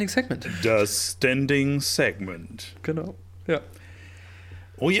im Standing Segment. Das Standing Segment. Genau, ja.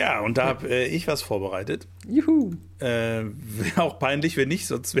 Oh ja, und da habe ich was vorbereitet. Juhu. Wäre auch peinlich, wenn nicht,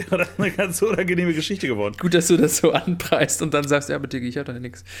 sonst wäre das eine ganz unangenehme Geschichte geworden. Gut, dass du das so anpreist und dann sagst, ja, bitte, ich hatte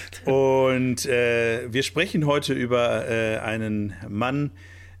nichts. Und wir sprechen heute über einen Mann,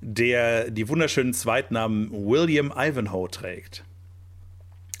 der die wunderschönen Zweitnamen William Ivanhoe trägt.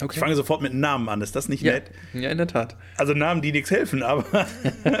 Okay. Ich fange sofort mit Namen an, ist das nicht nett? Ja, in der Tat. Also Namen, die nichts helfen, aber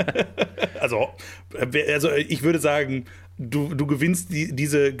also ich würde sagen, du gewinnst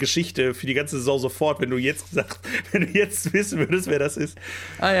diese Geschichte für die ganze Saison sofort, wenn du jetzt wissen würdest, wer das ist.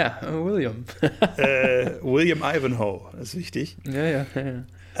 Ah ja, William. William Ivanhoe, ist wichtig. Ja.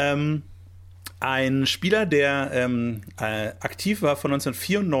 Ein Spieler, der aktiv war von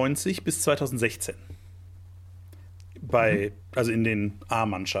 1994 bis 2016. Also in den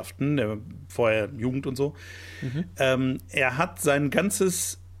A-Mannschaften, vorher Jugend und so. Er hat sein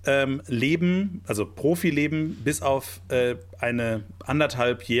ganzes Leben, also Profileben, bis auf eine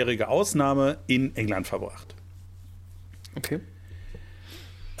 1,5-jährige Ausnahme in England verbracht. Okay.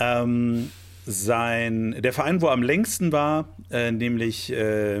 Der Verein, wo er am längsten war, nämlich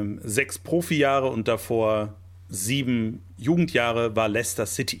 6 Profijahre und davor 7 Jugendjahre, war Leicester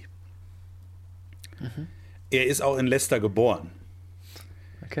City. Er ist auch in Leicester geboren.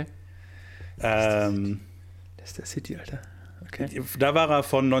 Okay. Leicester City, Alter. Okay. Da war er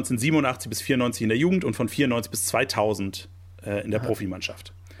von 1987 bis 94 in der Jugend und von 94 bis 2000 in der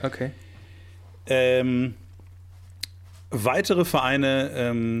Profimannschaft. Okay. Weitere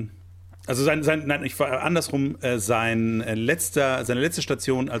Vereine, seine letzte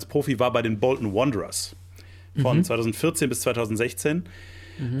Station als Profi war bei den Bolton Wanderers von 2014 bis 2016.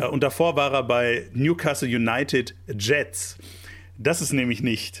 Und davor war er bei Newcastle United Jets. Das ist nämlich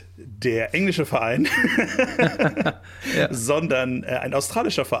nicht der englische Verein, sondern ein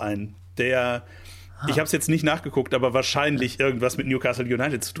australischer Verein, der, ich habe es jetzt nicht nachgeguckt, aber wahrscheinlich irgendwas mit Newcastle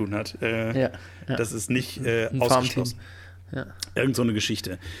United zu tun hat. Das ist nicht ausgeschlossen. Irgend so eine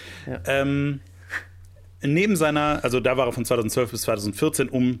Geschichte. Ja. Neben da war er von 2012 bis 2014,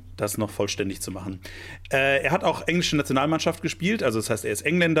 um das noch vollständig zu machen. Er hat auch englische Nationalmannschaft gespielt, also das heißt, er ist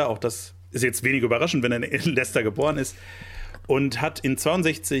Engländer, auch das ist jetzt wenig überraschend, wenn er in Leicester geboren ist, und hat in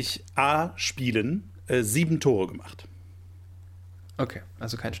 62 A-Spielen 7 Tore gemacht. Okay,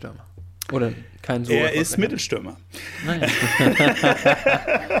 also kein Stürmer. Oder kein so. Er ist Mittelstürmer. Nein.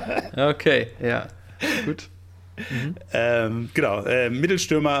 Okay, ja, gut.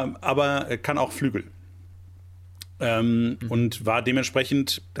 Mittelstürmer, aber kann auch Flügel. Und war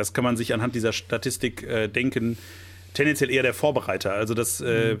dementsprechend, das kann man sich anhand dieser Statistik denken, tendenziell eher der Vorbereiter. Also das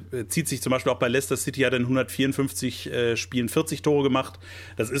zieht sich zum Beispiel auch bei Leicester City, hat in 154 Spielen 40 Tore gemacht.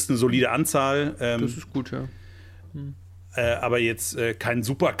 Das ist eine solide Anzahl. Das ist gut, ja. Aber jetzt kein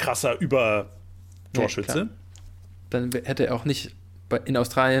super krasser Übertorschütze. Ja, dann hätte er auch nicht in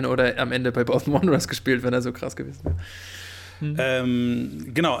Australien oder am Ende bei Bolton Wanderers gespielt, wenn er so krass gewesen wäre.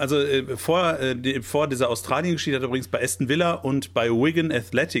 Vor dieser Australien-Geschichte hat er übrigens bei Aston Villa und bei Wigan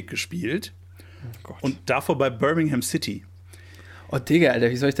Athletic gespielt. Oh Gott. Und davor bei Birmingham City. Oh Digga,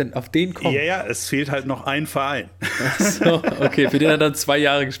 Alter, wie soll ich denn auf den kommen? Ja, es fehlt halt noch ein Verein. Ach so, okay, für den er dann 2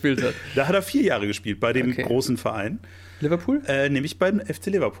 Jahre gespielt hat. Da hat er 4 Jahre gespielt, bei dem großen Verein. Liverpool? Nämlich beim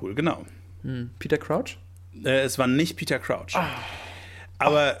FC Liverpool, genau. Peter Crouch? Es war nicht Peter Crouch.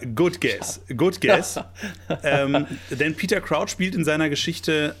 Aber good guess. Denn Peter Crouch spielt in seiner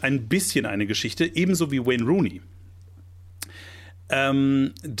Geschichte ein bisschen eine Geschichte, ebenso wie Wayne Rooney.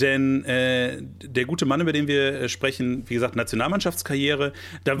 Denn der gute Mann, über den wir sprechen, wie gesagt, Nationalmannschaftskarriere,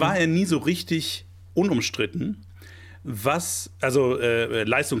 da war er nie so richtig unumstritten.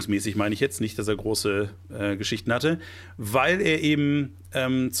 Leistungsmäßig meine ich jetzt nicht, dass er große Geschichten hatte, weil er eben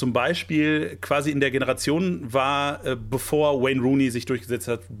zum Beispiel quasi in der Generation war, bevor Wayne Rooney sich durchgesetzt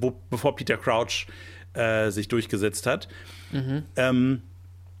hat, bevor Peter Crouch sich durchgesetzt hat.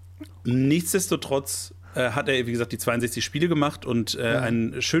 Nichtsdestotrotz hat er, wie gesagt, die 62 Spiele gemacht und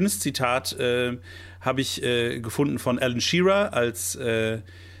ein schönes Zitat habe ich gefunden von Alan Shearer,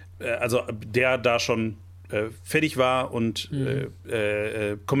 der da schon fertig war und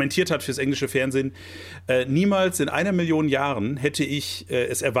kommentiert hat fürs englische Fernsehen. Niemals in 1 Million Jahren hätte ich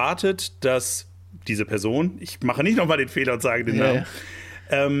es erwartet, dass diese Person, ich mache nicht nochmal den Fehler und sage den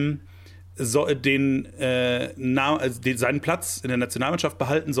Namen, seinen Platz in der Nationalmannschaft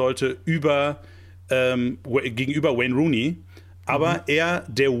behalten sollte gegenüber Wayne Rooney. Aber der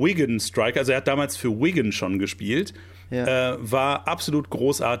Wigan-Striker, also er hat damals für Wigan schon gespielt, war absolut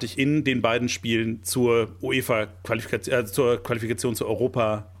großartig in den beiden Spielen zur Qualifikation zur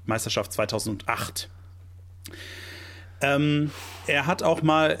Europameisterschaft 2008. Er hat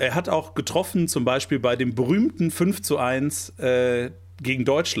auch getroffen, zum Beispiel bei dem berühmten 5:1 gegen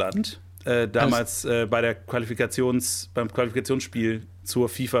Deutschland, damals beim Qualifikationsspiel zur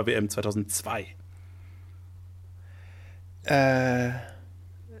FIFA-WM 2002.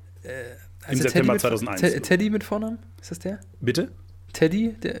 Im September 2001. Teddy mit Vornamen? Ist das der? Bitte?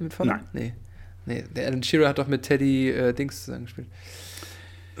 Teddy der mit Vornamen? Nein. Nee, der Alan Shearer hat doch mit Teddy Dings zusammengespielt.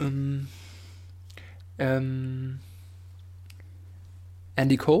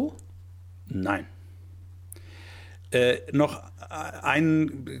 Andy Cole? Nein. Noch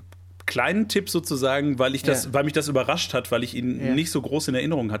einen kleinen Tipp sozusagen, weil mich das überrascht hat, weil ich ihn nicht so groß in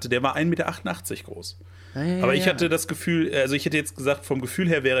Erinnerung hatte. Der war 1,88 Meter groß. Aber ich hatte das Gefühl, also ich hätte jetzt gesagt, vom Gefühl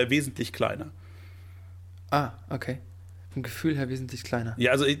her wäre er wesentlich kleiner. Ah, okay. Vom Gefühl her wesentlich kleiner.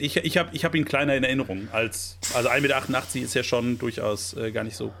 Ja, also ich hab ihn kleiner in Erinnerung. Also 1,88 Meter ist ja schon durchaus gar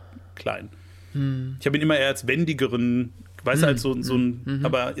nicht so klein. Ich habe ihn immer eher als wendigeren,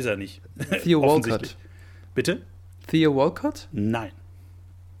 aber ist er nicht. Theo Walcott. Bitte? Theo Walcott? Nein.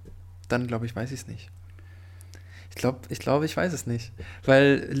 Dann glaube ich, weiß ich es nicht. Ich glaube, ich weiß es nicht.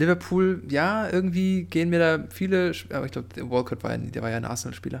 Weil Liverpool, ja, irgendwie gehen mir da viele, aber ich glaube, Walcott war ja ein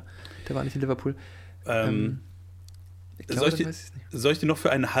Arsenal-Spieler. Der war nicht in Liverpool. Soll ich dir noch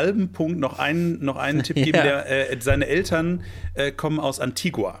für einen halben Punkt noch einen Tipp geben? Seine Eltern kommen aus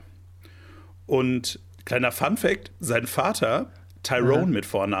Antigua. Und kleiner Fun-Fact, sein Vater, Tyrone mit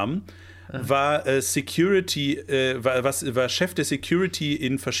Vornamen, war Security, war Chef der Security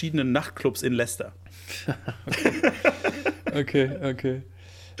in verschiedenen Nachtclubs in Leicester. Okay.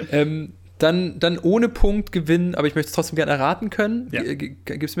 Dann ohne Punkt gewinnen, aber ich möchte es trotzdem gerne erraten können. Ja.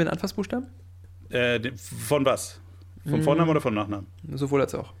 Gibst du mir einen Anfangsbuchstaben? Von was? Vom Vornamen oder vom Nachnamen? Sowohl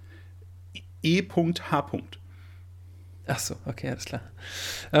als auch. E.H. Ach so, okay, alles klar.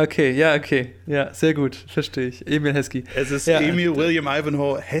 Okay, ja, sehr gut, verstehe ich. Emil Heskey. Es ist Emil William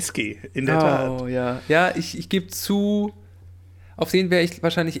Ivanhoe Heskey, in der Tat. Oh, ja. Ja, ich gebe zu, auf den wäre ich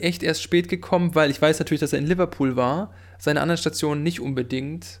wahrscheinlich echt erst spät gekommen, weil ich weiß natürlich, dass er in Liverpool war, seine anderen Stationen nicht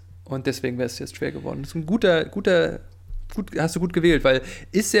unbedingt und deswegen wäre es jetzt schwer geworden. Das ist ein guter, hast du gut gewählt, weil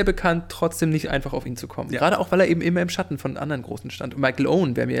ist sehr bekannt, trotzdem nicht einfach auf ihn zu kommen. Ja. Gerade auch, weil er eben immer im Schatten von anderen Großen stand. Und Michael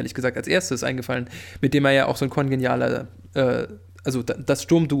Owen wäre mir ehrlich gesagt als erstes eingefallen, mit dem er ja auch so ein kongenialer, also das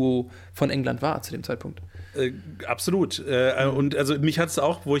Sturmduo von England war zu dem Zeitpunkt. Absolut. Und also mich hat es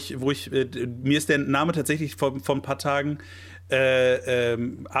auch, mir ist der Name tatsächlich vor ein paar Tagen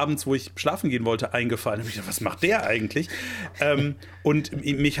abends, wo ich schlafen gehen wollte, eingefallen. Und ich dachte, was macht der eigentlich? Und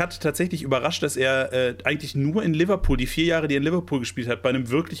mich hat tatsächlich überrascht, dass er eigentlich nur in Liverpool, die 4 Jahre, die er in Liverpool gespielt hat, bei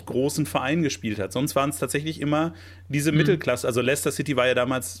einem wirklich großen Verein gespielt hat. Sonst waren es tatsächlich immer diese Mittelklasse. Also Leicester City war ja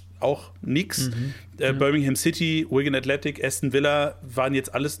damals auch nix. Birmingham City, Wigan Athletic, Aston Villa waren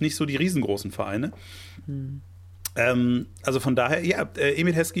jetzt alles nicht so die riesengroßen Vereine. Also von daher, ja,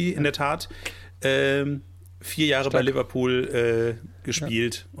 Emil Heskey in der Tat 4 Jahre bei Liverpool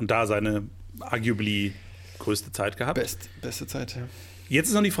gespielt und da seine arguably größte Zeit gehabt. Beste Zeit, ja. Jetzt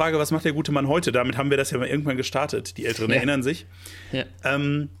ist noch die Frage, was macht der gute Mann heute? Damit haben wir das ja mal irgendwann gestartet. Die Älteren erinnern sich. Ja.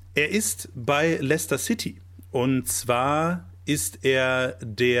 Er ist bei Leicester City. Und zwar ist er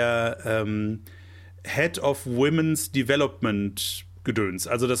der Head of Women's Development Gedöns.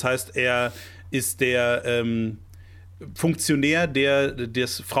 Also das heißt, er ist der Funktionär, der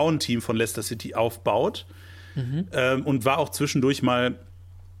das Frauenteam von Leicester City aufbaut. Und war auch zwischendurch mal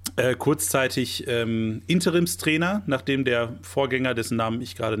kurzzeitig Interimstrainer, nachdem der Vorgänger, dessen Namen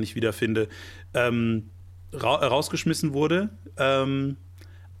ich gerade nicht wiederfinde, rausgeschmissen wurde.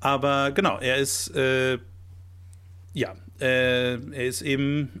 Aber genau, er ist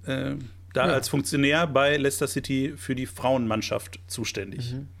eben als Funktionär bei Leicester City für die Frauenmannschaft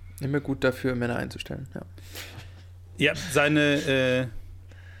zuständig. Immer gut dafür, Männer einzustellen, ja. Ja, seine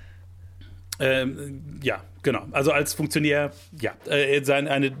ja, genau. Also als Funktionär, ja.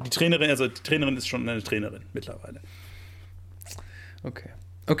 Die Trainerin ist schon eine Trainerin mittlerweile.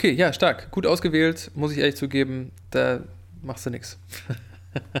 Okay, ja, stark. Gut ausgewählt, muss ich ehrlich zugeben. Da machst du nichts.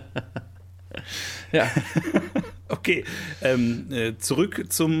 Ja. Okay, zurück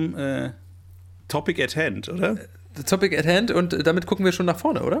zum Topic at hand, oder? Topic at hand und damit gucken wir schon nach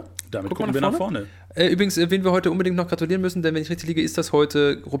vorne, oder? Damit gucken wir nach vorne. Übrigens, wen wir heute unbedingt noch gratulieren müssen, denn wenn ich richtig liege, ist das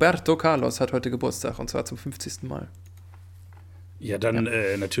heute, Roberto Carlos hat heute Geburtstag und zwar zum 50. Mal. Ja, dann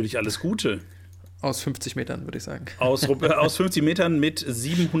natürlich alles Gute. Aus 50 Metern, würde ich sagen. Aus 50 Metern mit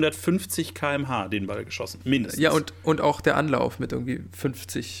 750 km/h den Ball geschossen, mindestens. Ja, und auch der Anlauf mit irgendwie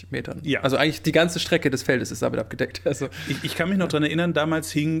 50 Metern. Ja. Also eigentlich die ganze Strecke des Feldes ist damit abgedeckt. Also. Ich kann mich noch daran erinnern,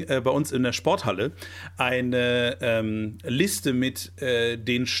 damals hing bei uns in der Sporthalle eine Liste mit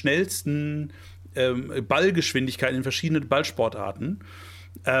den schnellsten Ballgeschwindigkeiten in verschiedenen Ballsportarten.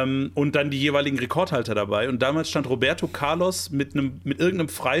 Und dann die jeweiligen Rekordhalter dabei. Und damals stand Roberto Carlos mit irgendeinem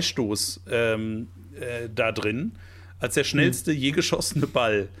Freistoß da drin, als der schnellste je geschossene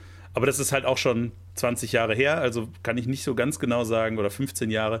Ball. Aber das ist halt auch schon 20 Jahre her, also kann ich nicht so ganz genau sagen, oder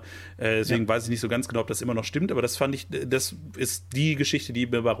 15 Jahre. Deswegen weiß ich nicht so ganz genau, ob das immer noch stimmt. Aber das ist die Geschichte, die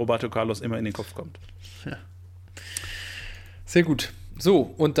mir bei Roberto Carlos immer in den Kopf kommt. Ja. Sehr gut.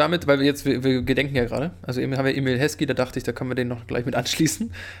 So, und damit, weil wir gedenken ja gerade, also eben haben wir Emil Heskey, da dachte ich, da können wir den noch gleich mit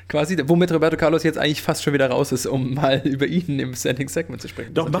anschließen, quasi, womit Roberto Carlos jetzt eigentlich fast schon wieder raus ist, um mal über ihn im Standing Segment zu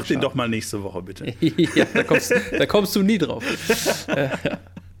sprechen. Doch, mach den doch mal nächste Woche, bitte. Ja, da kommst du nie drauf.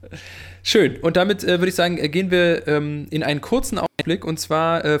 Schön, und damit würde ich sagen, gehen wir in einen kurzen Ausblick, und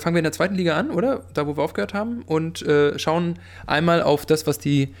zwar fangen wir in der zweiten Liga an, oder? Da, wo wir aufgehört haben, und schauen einmal auf das, was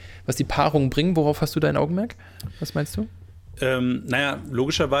die Paarungen bringen. Worauf hast du dein Augenmerk? Was meinst du?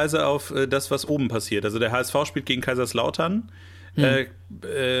 Logischerweise auf das, was oben passiert. Also der HSV spielt gegen Kaiserslautern.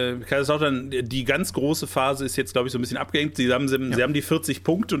 Kaiserslautern, die ganz große Phase ist jetzt, glaube ich, so ein bisschen abgehängt. Sie haben die 40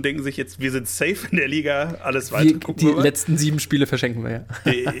 Punkte und denken sich jetzt, wir sind safe in der Liga, alles weiter. Die letzten 7 Spiele verschenken wir, ja.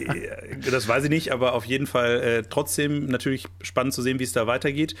 Das weiß ich nicht, aber auf jeden Fall trotzdem natürlich spannend zu sehen, wie es da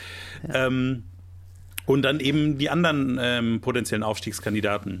weitergeht. Ja. Und dann eben die anderen potenziellen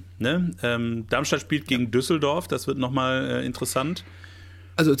Aufstiegskandidaten. Ne? Darmstadt spielt gegen Düsseldorf, das wird nochmal interessant.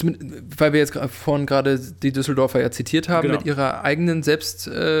 Also, weil wir jetzt vorhin gerade die Düsseldorfer ja zitiert haben, genau, mit ihrer eigenen selbst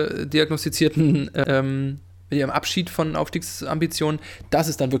diagnostizierten, mit ihrem Abschied von Aufstiegsambitionen, das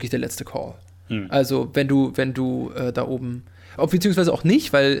ist dann wirklich der letzte Call. Also, wenn du da oben, beziehungsweise auch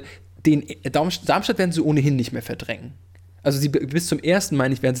nicht, weil Darmstadt werden sie ohnehin nicht mehr verdrängen. Also bis zum 1. Mai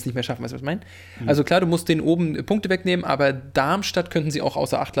werden sie es nicht mehr schaffen, weißt du, was ich meine? Also klar, du musst denen oben Punkte wegnehmen, aber Darmstadt könnten sie auch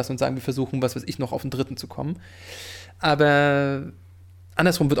außer Acht lassen und sagen, wir versuchen, was weiß ich, noch auf den 3. zu kommen. Aber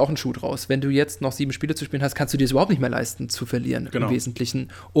andersrum wird auch ein Schuh draus. Wenn du jetzt noch 7 Spiele zu spielen hast, kannst du dir es überhaupt nicht mehr leisten, zu verlieren, im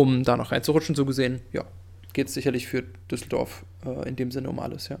Wesentlichen, um da noch reinzurutschen. So gesehen, ja, geht es sicherlich für Düsseldorf in dem Sinne um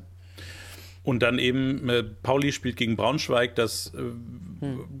alles, ja. Und dann eben, Pauli spielt gegen Braunschweig, das,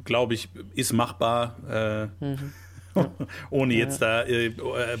 glaube ich, ist machbar. Ohne jetzt da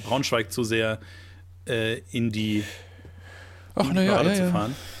Braunschweig zu sehr in die Parade zu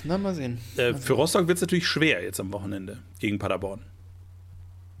fahren. Na, mal sehen. Für Rostock wird es natürlich schwer jetzt am Wochenende gegen Paderborn.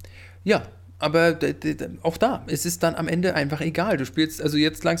 Ja, aber auch da, es ist dann am Ende einfach egal. Du spielst, also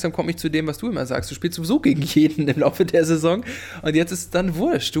jetzt langsam komme ich zu dem, was du immer sagst, du spielst sowieso gegen jeden im Laufe der Saison und jetzt ist es dann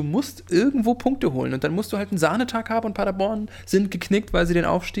wurscht. Du musst irgendwo Punkte holen und dann musst du halt einen Sahnetag haben und Paderborn sind geknickt, weil sie den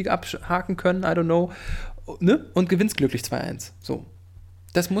Aufstieg abhaken können, I don't know. Ne? Und gewinnst glücklich 2-1. So.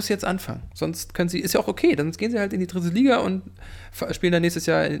 Das muss jetzt anfangen. Sonst können sie, ist ja auch okay, dann gehen sie halt in die 3. Liga und spielen dann nächstes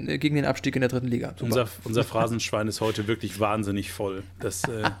Jahr gegen den Abstieg in der 3. Liga. Unser Phrasenschwein ist heute wirklich wahnsinnig voll. Das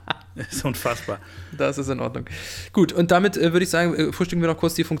ist unfassbar. Das ist in Ordnung. Gut, und damit würde ich sagen, frühstücken wir noch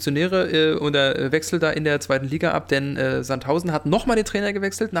kurz die Funktionäre oder Wechsel da in der 2. Liga ab, denn Sandhausen hat nochmal den Trainer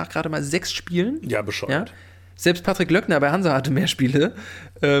gewechselt, nach gerade mal 6 Spielen. Ja, bescheuert. Ja? Selbst Patrick Löckner bei Hansa hatte mehr Spiele.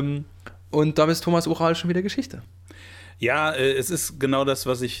 Und damit ist Thomas Ural schon wieder Geschichte. Ja, es ist genau das,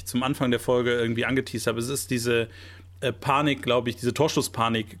 was ich zum Anfang der Folge irgendwie angeteast habe. Es ist diese Panik, glaube ich, diese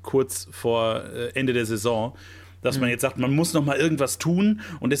Torschusspanik kurz vor Ende der Saison, dass man jetzt sagt, man muss noch mal irgendwas tun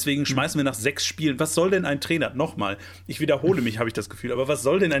und deswegen schmeißen wir nach 6 Spielen. Was soll denn ein Trainer, nochmal, ich wiederhole mich, habe ich das Gefühl, aber was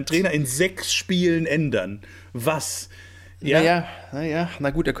soll denn ein Trainer in 6 Spielen ändern? Was? Ja. Naja, na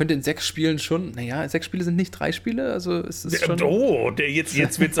gut, er könnte in 6 Spielen schon, 6 Spiele sind nicht 3 Spiele, also es ist schon...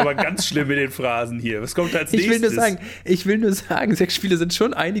 Jetzt wird es aber ganz schlimm mit den Phrasen hier. Was kommt als nächstes? Ich will nur sagen, 6 Spiele sind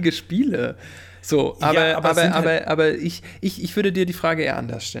schon einige Spiele. So, aber ich würde dir die Frage eher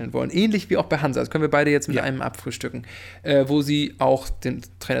anders stellen wollen. Ähnlich wie auch bei Hansa, das können wir beide jetzt mit einem abfrühstücken, wo sie auch den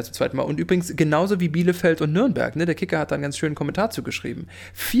Trainer zum 2. Mal, und übrigens genauso wie Bielefeld und Nürnberg, ne, der Kicker hat da einen ganz schönen Kommentar zugeschrieben.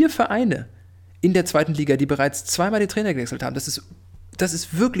 4 Vereine in der 2. Liga, die bereits 2-mal den Trainer gewechselt haben. Das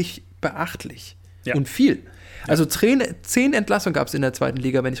ist wirklich beachtlich und viel. Also 10 Entlassungen gab es in der 2.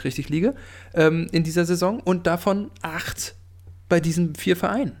 Liga, wenn ich richtig liege, in dieser Saison und davon 8 bei diesen 4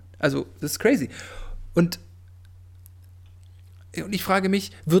 Vereinen. Also das ist crazy. Und ich frage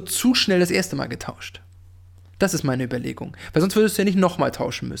mich, wird zu schnell das erste Mal getauscht? Das ist meine Überlegung. Weil sonst würdest du ja nicht nochmal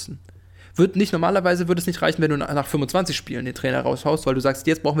tauschen müssen. Normalerweise würde es nicht reichen, wenn du nach 25 Spielen den Trainer raushaust, weil du sagst,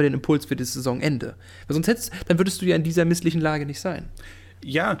 jetzt brauchen wir den Impuls für das Saisonende. Weil sonst dann würdest du ja in dieser misslichen Lage nicht sein.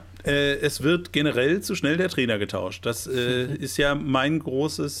 Ja, es wird generell zu schnell der Trainer getauscht. Das ist ja mein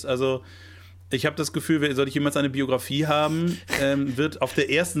großes, also Ich habe das Gefühl, soll ich jemals eine Biografie haben, wird auf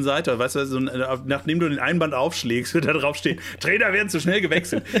der ersten Seite, weißt du, nachdem du den Einband aufschlägst, wird da draufstehen, Trainer werden zu schnell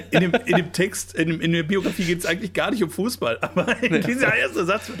gewechselt. In dem Text, in der Biografie geht es eigentlich gar nicht um Fußball, aber dieser erste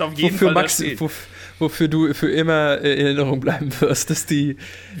Satz wird auf jeden Fall da stehen. Wofür du für immer in Erinnerung bleiben wirst, dass die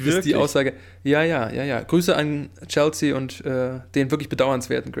Aussage. Ja. Grüße an Chelsea und den wirklich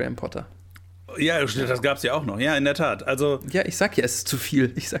bedauernswerten Graham Potter. Ja, das gab es ja auch noch. Ja, in der Tat. Also, ja, ich sag ja, es ist zu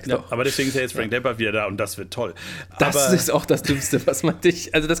viel. Ich sag's doch. Aber deswegen ist ja jetzt Frank Lampard wieder da und das wird toll. Das ist auch das Dümmste, was man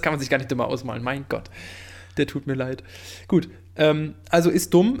also das kann man sich gar nicht dümmer ausmalen. Mein Gott, der tut mir leid. Gut, also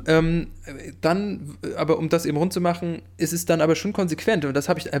ist dumm. Dann, aber um das eben rund zu machen, ist es dann aber schon konsequent und das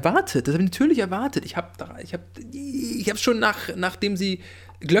habe ich erwartet. Das habe ich natürlich erwartet. Ich habe schon nachdem sie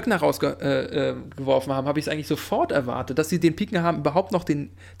Glöckner rausgeworfen haben, habe ich es eigentlich sofort erwartet. Dass sie den Piekenhagen überhaupt noch den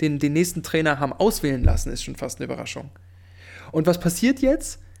nächsten Trainer haben auswählen lassen, ist schon fast eine Überraschung. Und was passiert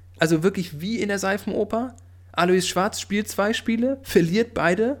jetzt? Also wirklich wie in der Seifenoper. Alois Schwarz spielt 2 Spiele, verliert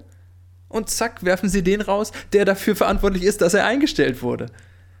beide und zack, werfen sie den raus, der dafür verantwortlich ist, dass er eingestellt wurde.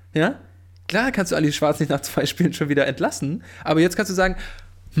 Ja? Klar kannst du Alois Schwarz nicht nach 2 Spielen schon wieder entlassen, aber jetzt kannst du sagen,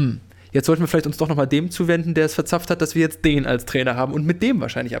 jetzt sollten wir vielleicht uns doch nochmal dem zuwenden, der es verzapft hat, dass wir jetzt den als Trainer haben und mit dem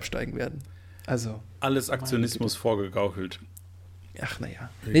wahrscheinlich absteigen werden. Also. Alles Aktionismus vorgegaukelt. Ach, naja.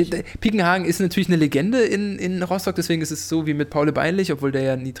 Piekenhagen ist natürlich eine Legende in Rostock, deswegen ist es so wie mit Paul Beinlich, obwohl der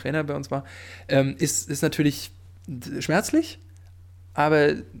ja nie Trainer bei uns war. Ist natürlich schmerzlich,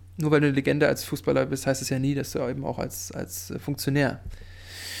 aber nur weil du eine Legende als Fußballer bist, heißt es ja nie, dass du eben auch als Funktionär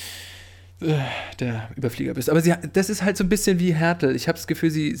der Überflieger bist. Aber das ist halt so ein bisschen wie Hertel. Ich habe das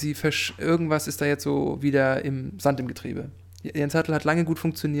Gefühl, irgendwas ist da jetzt so wieder im Sand im Getriebe. Jens Hertel hat lange gut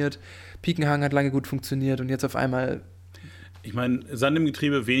funktioniert, Piekenhagen hat lange gut funktioniert und jetzt auf einmal. Ich meine, Sand im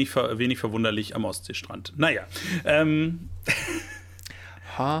Getriebe, wenig verwunderlich am Ostseestrand. Naja.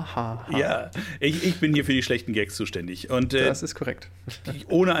 Ja, ich bin hier für die schlechten Gags zuständig. Und, das ist korrekt.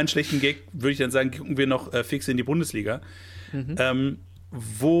 Ohne einen schlechten Gag würde ich dann sagen, gucken wir noch fix in die Bundesliga.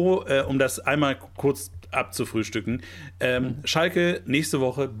 Wo, um das einmal kurz abzufrühstücken, Schalke nächste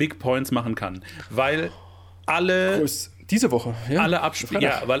Woche Big Points machen kann. Weil alle. Diese Woche,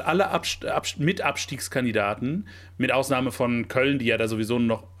 ja. Weil alle Mit-Abstiegskandidaten, mit Ausnahme von Köln, die ja da sowieso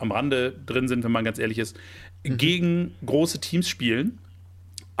noch am Rande drin sind, wenn man ganz ehrlich ist, gegen große Teams spielen.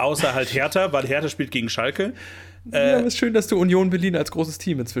 Außer halt Hertha, weil Hertha spielt gegen Schalke. Ja, aber es ist schön, dass du Union Berlin als großes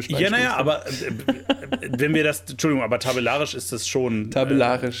Team inzwischen einstufst. Ja, naja, aber wenn wir das, Entschuldigung, aber tabellarisch ist das schon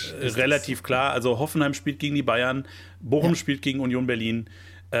relativ klar. Also Hoffenheim spielt gegen die Bayern, Bochum spielt gegen Union Berlin,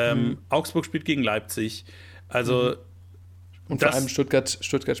 Augsburg spielt gegen Leipzig. Also und vor allem Stuttgart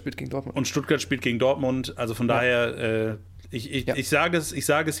spielt gegen Dortmund. Und Stuttgart spielt gegen Dortmund. Also von daher, ich sage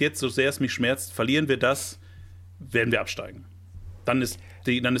es jetzt, so sehr es mich schmerzt, verlieren wir das, werden wir absteigen. Dann ist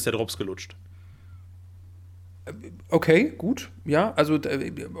der Drops gelutscht. Okay, gut. Ja, also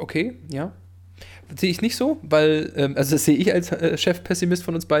okay, ja. Sehe ich nicht so, weil, also das sehe ich als Chefpessimist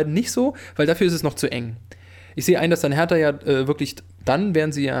von uns beiden nicht so, weil dafür ist es noch zu eng. Ich sehe ein, dass dann Hertha ja wirklich, dann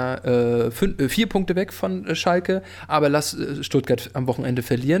wären sie ja 4 Punkte weg von Schalke, aber lass Stuttgart am Wochenende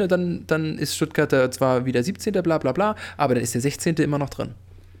verlieren und dann ist Stuttgart zwar wieder 17. bla bla bla, aber dann ist der 16. immer noch drin.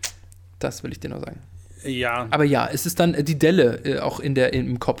 Das will ich dir noch sagen. Ja. Aber ja, es ist dann die Delle auch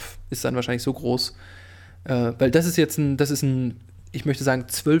im Kopf ist dann wahrscheinlich so groß, weil das ist ein, ich möchte sagen,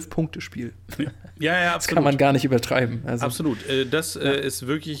 12-Punkte-Spiel. Ja, absolut. Das kann man gar nicht übertreiben. Also, absolut. Das ist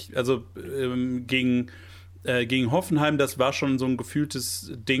wirklich, also gegen Hoffenheim, das war schon so ein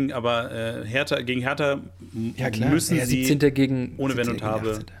gefühltes Ding, aber gegen Hertha müssen sie 17. gegen, ohne Wenn und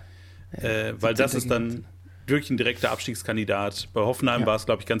Habe, weil das ist dann wirklich ein direkter Abstiegskandidat. Bei Hoffenheim war es,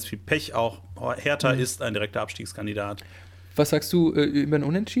 glaube ich, ganz viel Pech auch. Hertha ist ein direkter Abstiegskandidat. Was sagst du über ein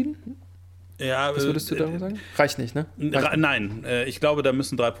Unentschieden? Ja, was würdest du darüber sagen? Reicht nicht, ne? Nein, ich glaube, da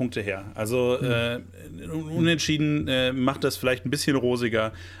müssen 3 Punkte her. Also Unentschieden macht das vielleicht ein bisschen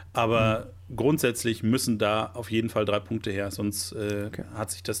rosiger, aber grundsätzlich müssen da auf jeden Fall 3 Punkte her, sonst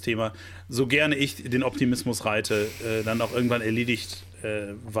hat sich das Thema, so gerne ich den Optimismus reite, dann auch irgendwann erledigt,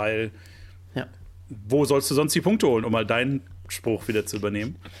 weil wo sollst du sonst die Punkte holen, um mal deinen Spruch wieder zu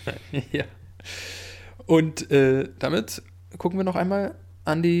übernehmen? Ja. Und damit gucken wir noch einmal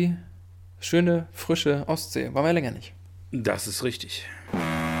an die schöne, frische Ostsee. Waren wir länger nicht. Das ist richtig.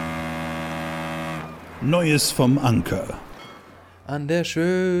 Neues vom Anker. An der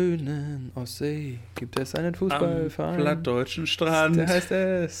schönen Ostsee gibt es einen Fußballverein. Am plattdeutschen Strand. Der heißt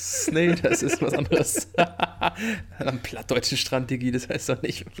es. Nee, das ist was anderes. Am plattdeutschen Strand, Digi, das heißt doch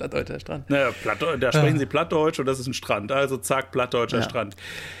nicht plattdeutscher Strand. Naja, da sprechen sie Plattdeutsch und das ist ein Strand. Also zack, plattdeutscher Strand.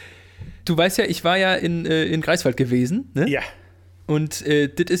 Du weißt ja, ich war ja in Greifswald gewesen, ne? Ja. Und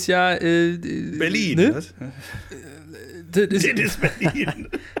das ist ja Berlin. Ne? Was? Das ist Berlin.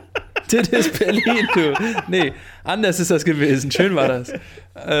 Das ist Berlin, du. Nee, anders ist das gewesen. Schön war das.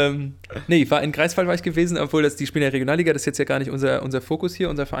 Nee, in Greifswald war ich gewesen, obwohl die spielen ja Regionalliga, das ist jetzt ja gar nicht unser Fokus hier,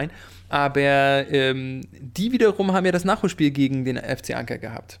 unser Verein. Aber die wiederum haben ja das Nachholspiel gegen den FC Anker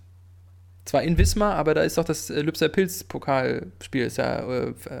gehabt. Zwar in Wismar, aber da ist doch das Lübser Pilz-Pokalspiel ist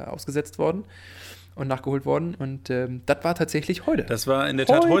ja ausgesetzt worden und nachgeholt worden. Und das war tatsächlich heute. Das war in der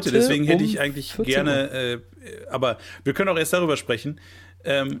Tat heute. Deswegen hätte ich eigentlich 14 gerne, aber wir können auch erst darüber sprechen.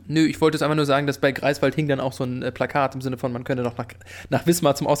 Nö, ich wollte es einfach nur sagen, dass bei Greifswald hing dann auch so ein Plakat im Sinne von, man könnte noch nach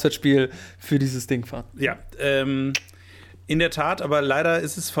Wismar zum Auswärtsspiel für dieses Ding fahren. Ja, in der Tat, aber leider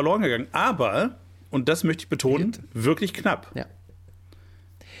ist es verloren gegangen. Aber, und das möchte ich betonen, wirklich knapp. Ja.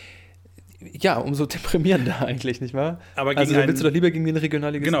 Ja, umso deprimierender eigentlich, nicht wahr? Aber also willst du doch lieber gegen den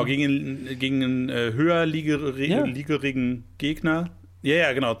Regionalligisten? Genau, gegen einen höherligerigen Gegner.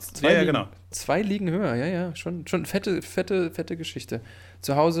 Ja, genau. Genau. 2 Ligen höher, ja. Schon fette Geschichte.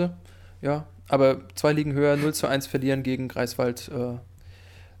 Zu Hause, ja, aber 2 Ligen höher, 0:1 verlieren gegen Greifswald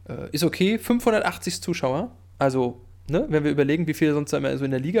ist okay. 580 Zuschauer, also, ne, wenn wir überlegen, wie viele sonst immer so in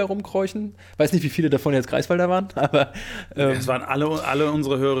der Liga rumkreuchen. Weiß nicht, wie viele davon jetzt Greifswalder waren, aber es waren alle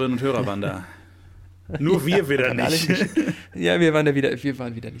unsere Hörerinnen und Hörer waren da. Nur wir wieder nicht. Ja, wir waren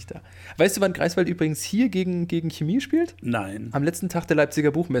wieder nicht da. Weißt du, wann Greifswald übrigens hier gegen Chemie spielt? Nein. Am letzten Tag der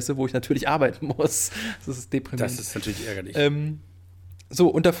Leipziger Buchmesse, wo ich natürlich arbeiten muss. Das ist deprimierend. Das ist natürlich ärgerlich. So,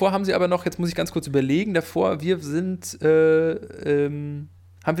 und davor haben sie aber noch, jetzt muss ich ganz kurz überlegen, haben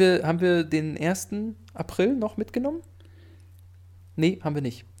wir den 1. April noch mitgenommen? Nee, haben wir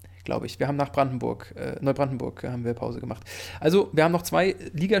nicht, glaube ich. Wir haben nach Neubrandenburg haben wir Pause gemacht. Also, wir haben noch 2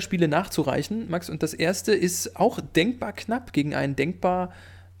 Ligaspiele nachzureichen, Max, und das erste ist auch denkbar knapp gegen einen denkbar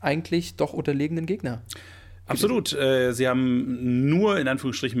eigentlich doch unterlegenen Gegner. Absolut. Sie haben nur in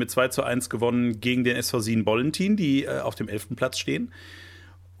Anführungsstrichen mit 2:1 gewonnen gegen den SV Siegen-Bollentin, die auf dem 11. Platz stehen.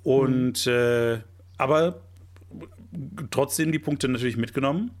 Und aber trotzdem die Punkte natürlich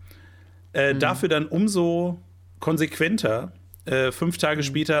mitgenommen. Dafür dann umso konsequenter 5 Tage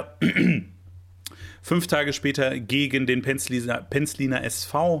später gegen den Penzliner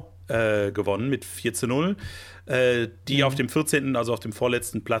SV gewonnen mit 4:0, die auf dem 14., also auf dem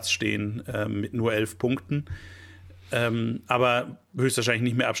vorletzten Platz stehen mit nur 11 Punkten, aber höchstwahrscheinlich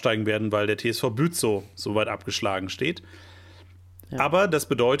nicht mehr absteigen werden, weil der TSV Bützow so weit abgeschlagen steht. Ja. Aber das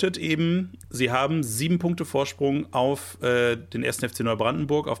bedeutet eben, sie haben 7 Punkte Vorsprung auf den 1. FC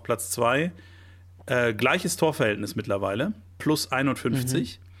Neubrandenburg auf Platz 2. Gleiches Torverhältnis mittlerweile, plus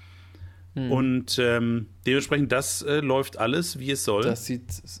 51. Und dementsprechend, das läuft alles, wie es soll. Das sieht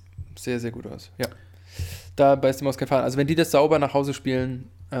sehr, sehr gut aus, ja. Da beißt die Maus kein Faden. Also wenn die das sauber nach Hause spielen,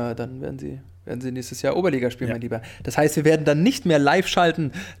 dann werden sie nächstes Jahr Oberliga spielen, mein Lieber. Das heißt, wir werden dann nicht mehr live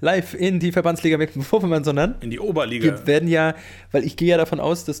schalten, live in die Verbandsliga Mecklenburg-Vorpommern, sondern in die Oberliga. Wir werden ja, weil ich gehe ja davon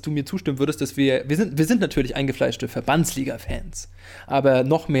aus, dass du mir zustimmen würdest, dass wir sind natürlich eingefleischte Verbandsliga-Fans, aber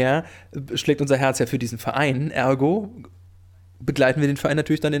noch mehr schlägt unser Herz ja für diesen Verein, ergo begleiten wir den Verein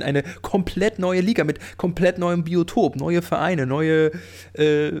natürlich dann in eine komplett neue Liga mit komplett neuem Biotop, neue Vereine, neue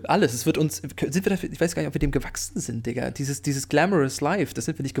alles. Es wird uns, sind wir dafür, ich weiß gar nicht, ob wir dem gewachsen sind, Digga. Dieses Glamorous Life, das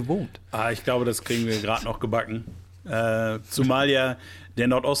sind wir nicht gewohnt. Ich glaube, das kriegen wir gerade noch gebacken. Zumal ja der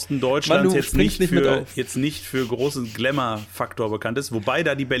Nordosten Deutschlands jetzt nicht für großen Glamour-Faktor bekannt ist, wobei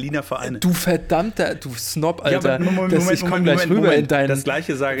da die Berliner Vereine. Du verdammter, du Snob, Alter. Ja, ich komme gleich rüber in deinen. Das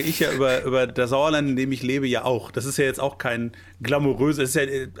Gleiche sage ich ja über das Sauerland, in dem ich lebe, ja auch. Das ist ja jetzt auch kein glamouröses, ist ja,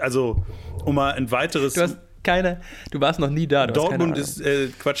 also, um mal ein weiteres. Du warst noch nie da. Dortmund ist,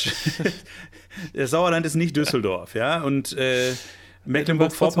 Quatsch. Das Sauerland ist nicht Düsseldorf, ja, und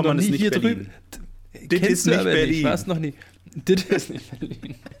Mecklenburg-Vorpommern ist nicht Berlin. Das ist nicht Berlin. Ich war's noch nie. Das ist nicht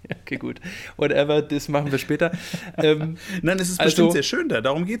Berlin. Okay, gut. Whatever, das machen wir später. Nein, es ist bestimmt sehr schön da,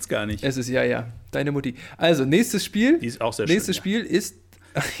 darum geht's gar nicht. Es ist, ja, deine Mutti. Also, nächstes Spiel. Die ist auch sehr schön. Nächstes Spiel ist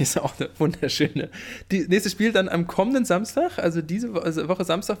auch eine wunderschöne. Nächstes Spiel dann am kommenden Samstag, also diese Woche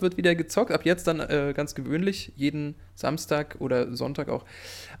Samstag wird wieder gezockt. Ab jetzt dann ganz gewöhnlich, jeden Samstag oder Sonntag auch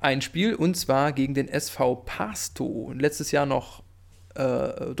ein Spiel. Und zwar gegen den SV Pastow. Letztes Jahr noch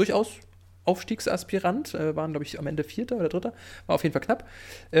durchaus Aufstiegsaspirant, waren, glaube ich, am Ende 4. oder 3. War auf jeden Fall knapp.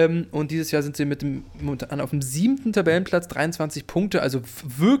 Und dieses Jahr sind sie auf dem 7. Tabellenplatz, 23 Punkte, also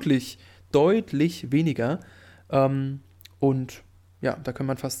wirklich deutlich weniger. Und ja, da kann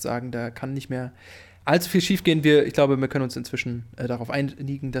man fast sagen, da kann nicht mehr allzu viel schief gehen. Ich glaube, wir können uns inzwischen darauf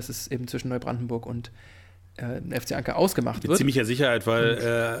einigen, dass es eben zwischen Neubrandenburg und FC Anker ausgemacht wird. Mit ziemlicher Sicherheit,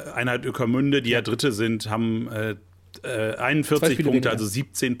 weil Einheit Ueckermünde, die ja Dritte sind, haben 41 Punkte, weniger. also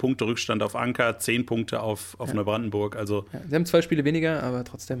 17 Punkte Rückstand auf Anker, 10 Punkte auf Neubrandenburg. Also Sie haben 2 Spiele weniger, aber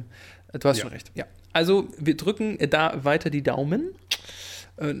trotzdem, du hast schon recht. Ja. Also wir drücken da weiter die Daumen.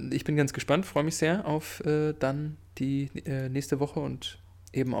 Ich bin ganz gespannt, freue mich sehr auf dann die nächste Woche und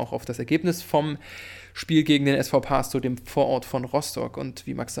eben auch auf das Ergebnis vom Spiel gegen den SV Pastow, dem Vorort von Rostock. Und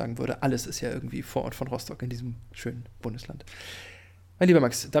wie Max sagen würde, alles ist ja irgendwie Vorort von Rostock in diesem schönen Bundesland. Mein lieber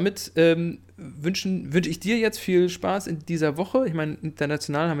Max, damit wünsche ich dir jetzt viel Spaß in dieser Woche. Ich meine,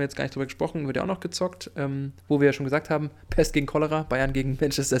 international haben wir jetzt gar nicht drüber gesprochen, wird ja auch noch gezockt, wo wir ja schon gesagt haben, Pest gegen Cholera, Bayern gegen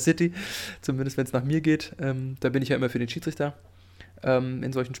Manchester City, zumindest wenn es nach mir geht. Da bin ich ja immer für den Schiedsrichter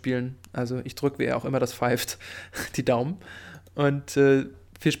in solchen Spielen. Also ich drücke, wie er auch immer das pfeift, die Daumen. Und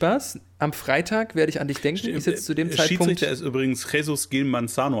viel Spaß. Am Freitag werde ich an dich denken. Ich sitze zu dem Zeitpunkt. Schiedsrichter ist übrigens Jesus Gil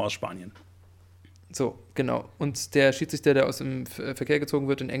Manzano aus Spanien. So, genau. Und der Schiedsrichter, der aus dem Verkehr gezogen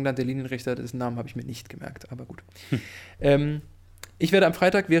wird in England, der Linienrichter, dessen Namen habe ich mir nicht gemerkt, aber gut. Ich werde am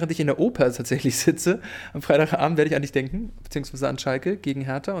Freitag, während ich in der Oper tatsächlich sitze, am Freitagabend werde ich an dich denken, beziehungsweise an Schalke gegen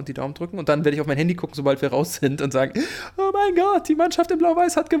Hertha und die Daumen drücken. Und dann werde ich auf mein Handy gucken, sobald wir raus sind und sagen, oh mein Gott, die Mannschaft in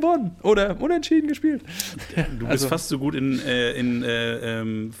Blau-Weiß hat gewonnen oder unentschieden gespielt. Du bist fast so gut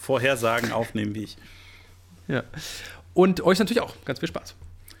in Vorhersagen aufnehmen wie ich. Ja. Und euch natürlich auch. Ganz viel Spaß.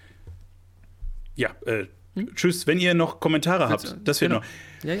 Ja, tschüss. Wenn ihr noch Kommentare habt, das wird noch.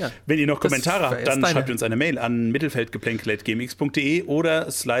 Ja. Wenn ihr noch Kommentare habt, dann schreibt uns eine Mail an mittelfeldgeplänkel@gmx.de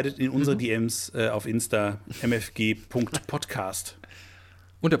oder slidet in unsere DMs auf Insta mfg.podcast.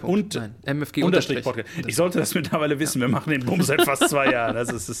 Unterpunkt. Nein, MFG-Podcast. Ich sollte das mittlerweile wissen. Wir machen den Bums seit fast 2 Jahren.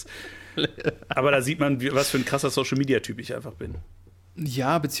 Das ist es. Aber da sieht man, was für ein krasser Social-Media-Typ ich einfach bin.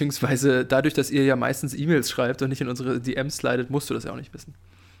 Ja, beziehungsweise dadurch, dass ihr ja meistens E-Mails schreibt und nicht in unsere DMs slidet, musst du das ja auch nicht wissen.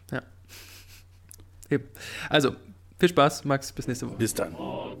 Ja. Eben. Also, viel Spaß, Max, bis nächste Woche. Bis dann.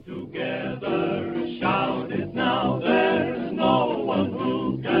 All together, shout it now, there's no one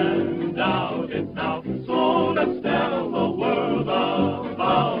who can doubt it now. So let's stand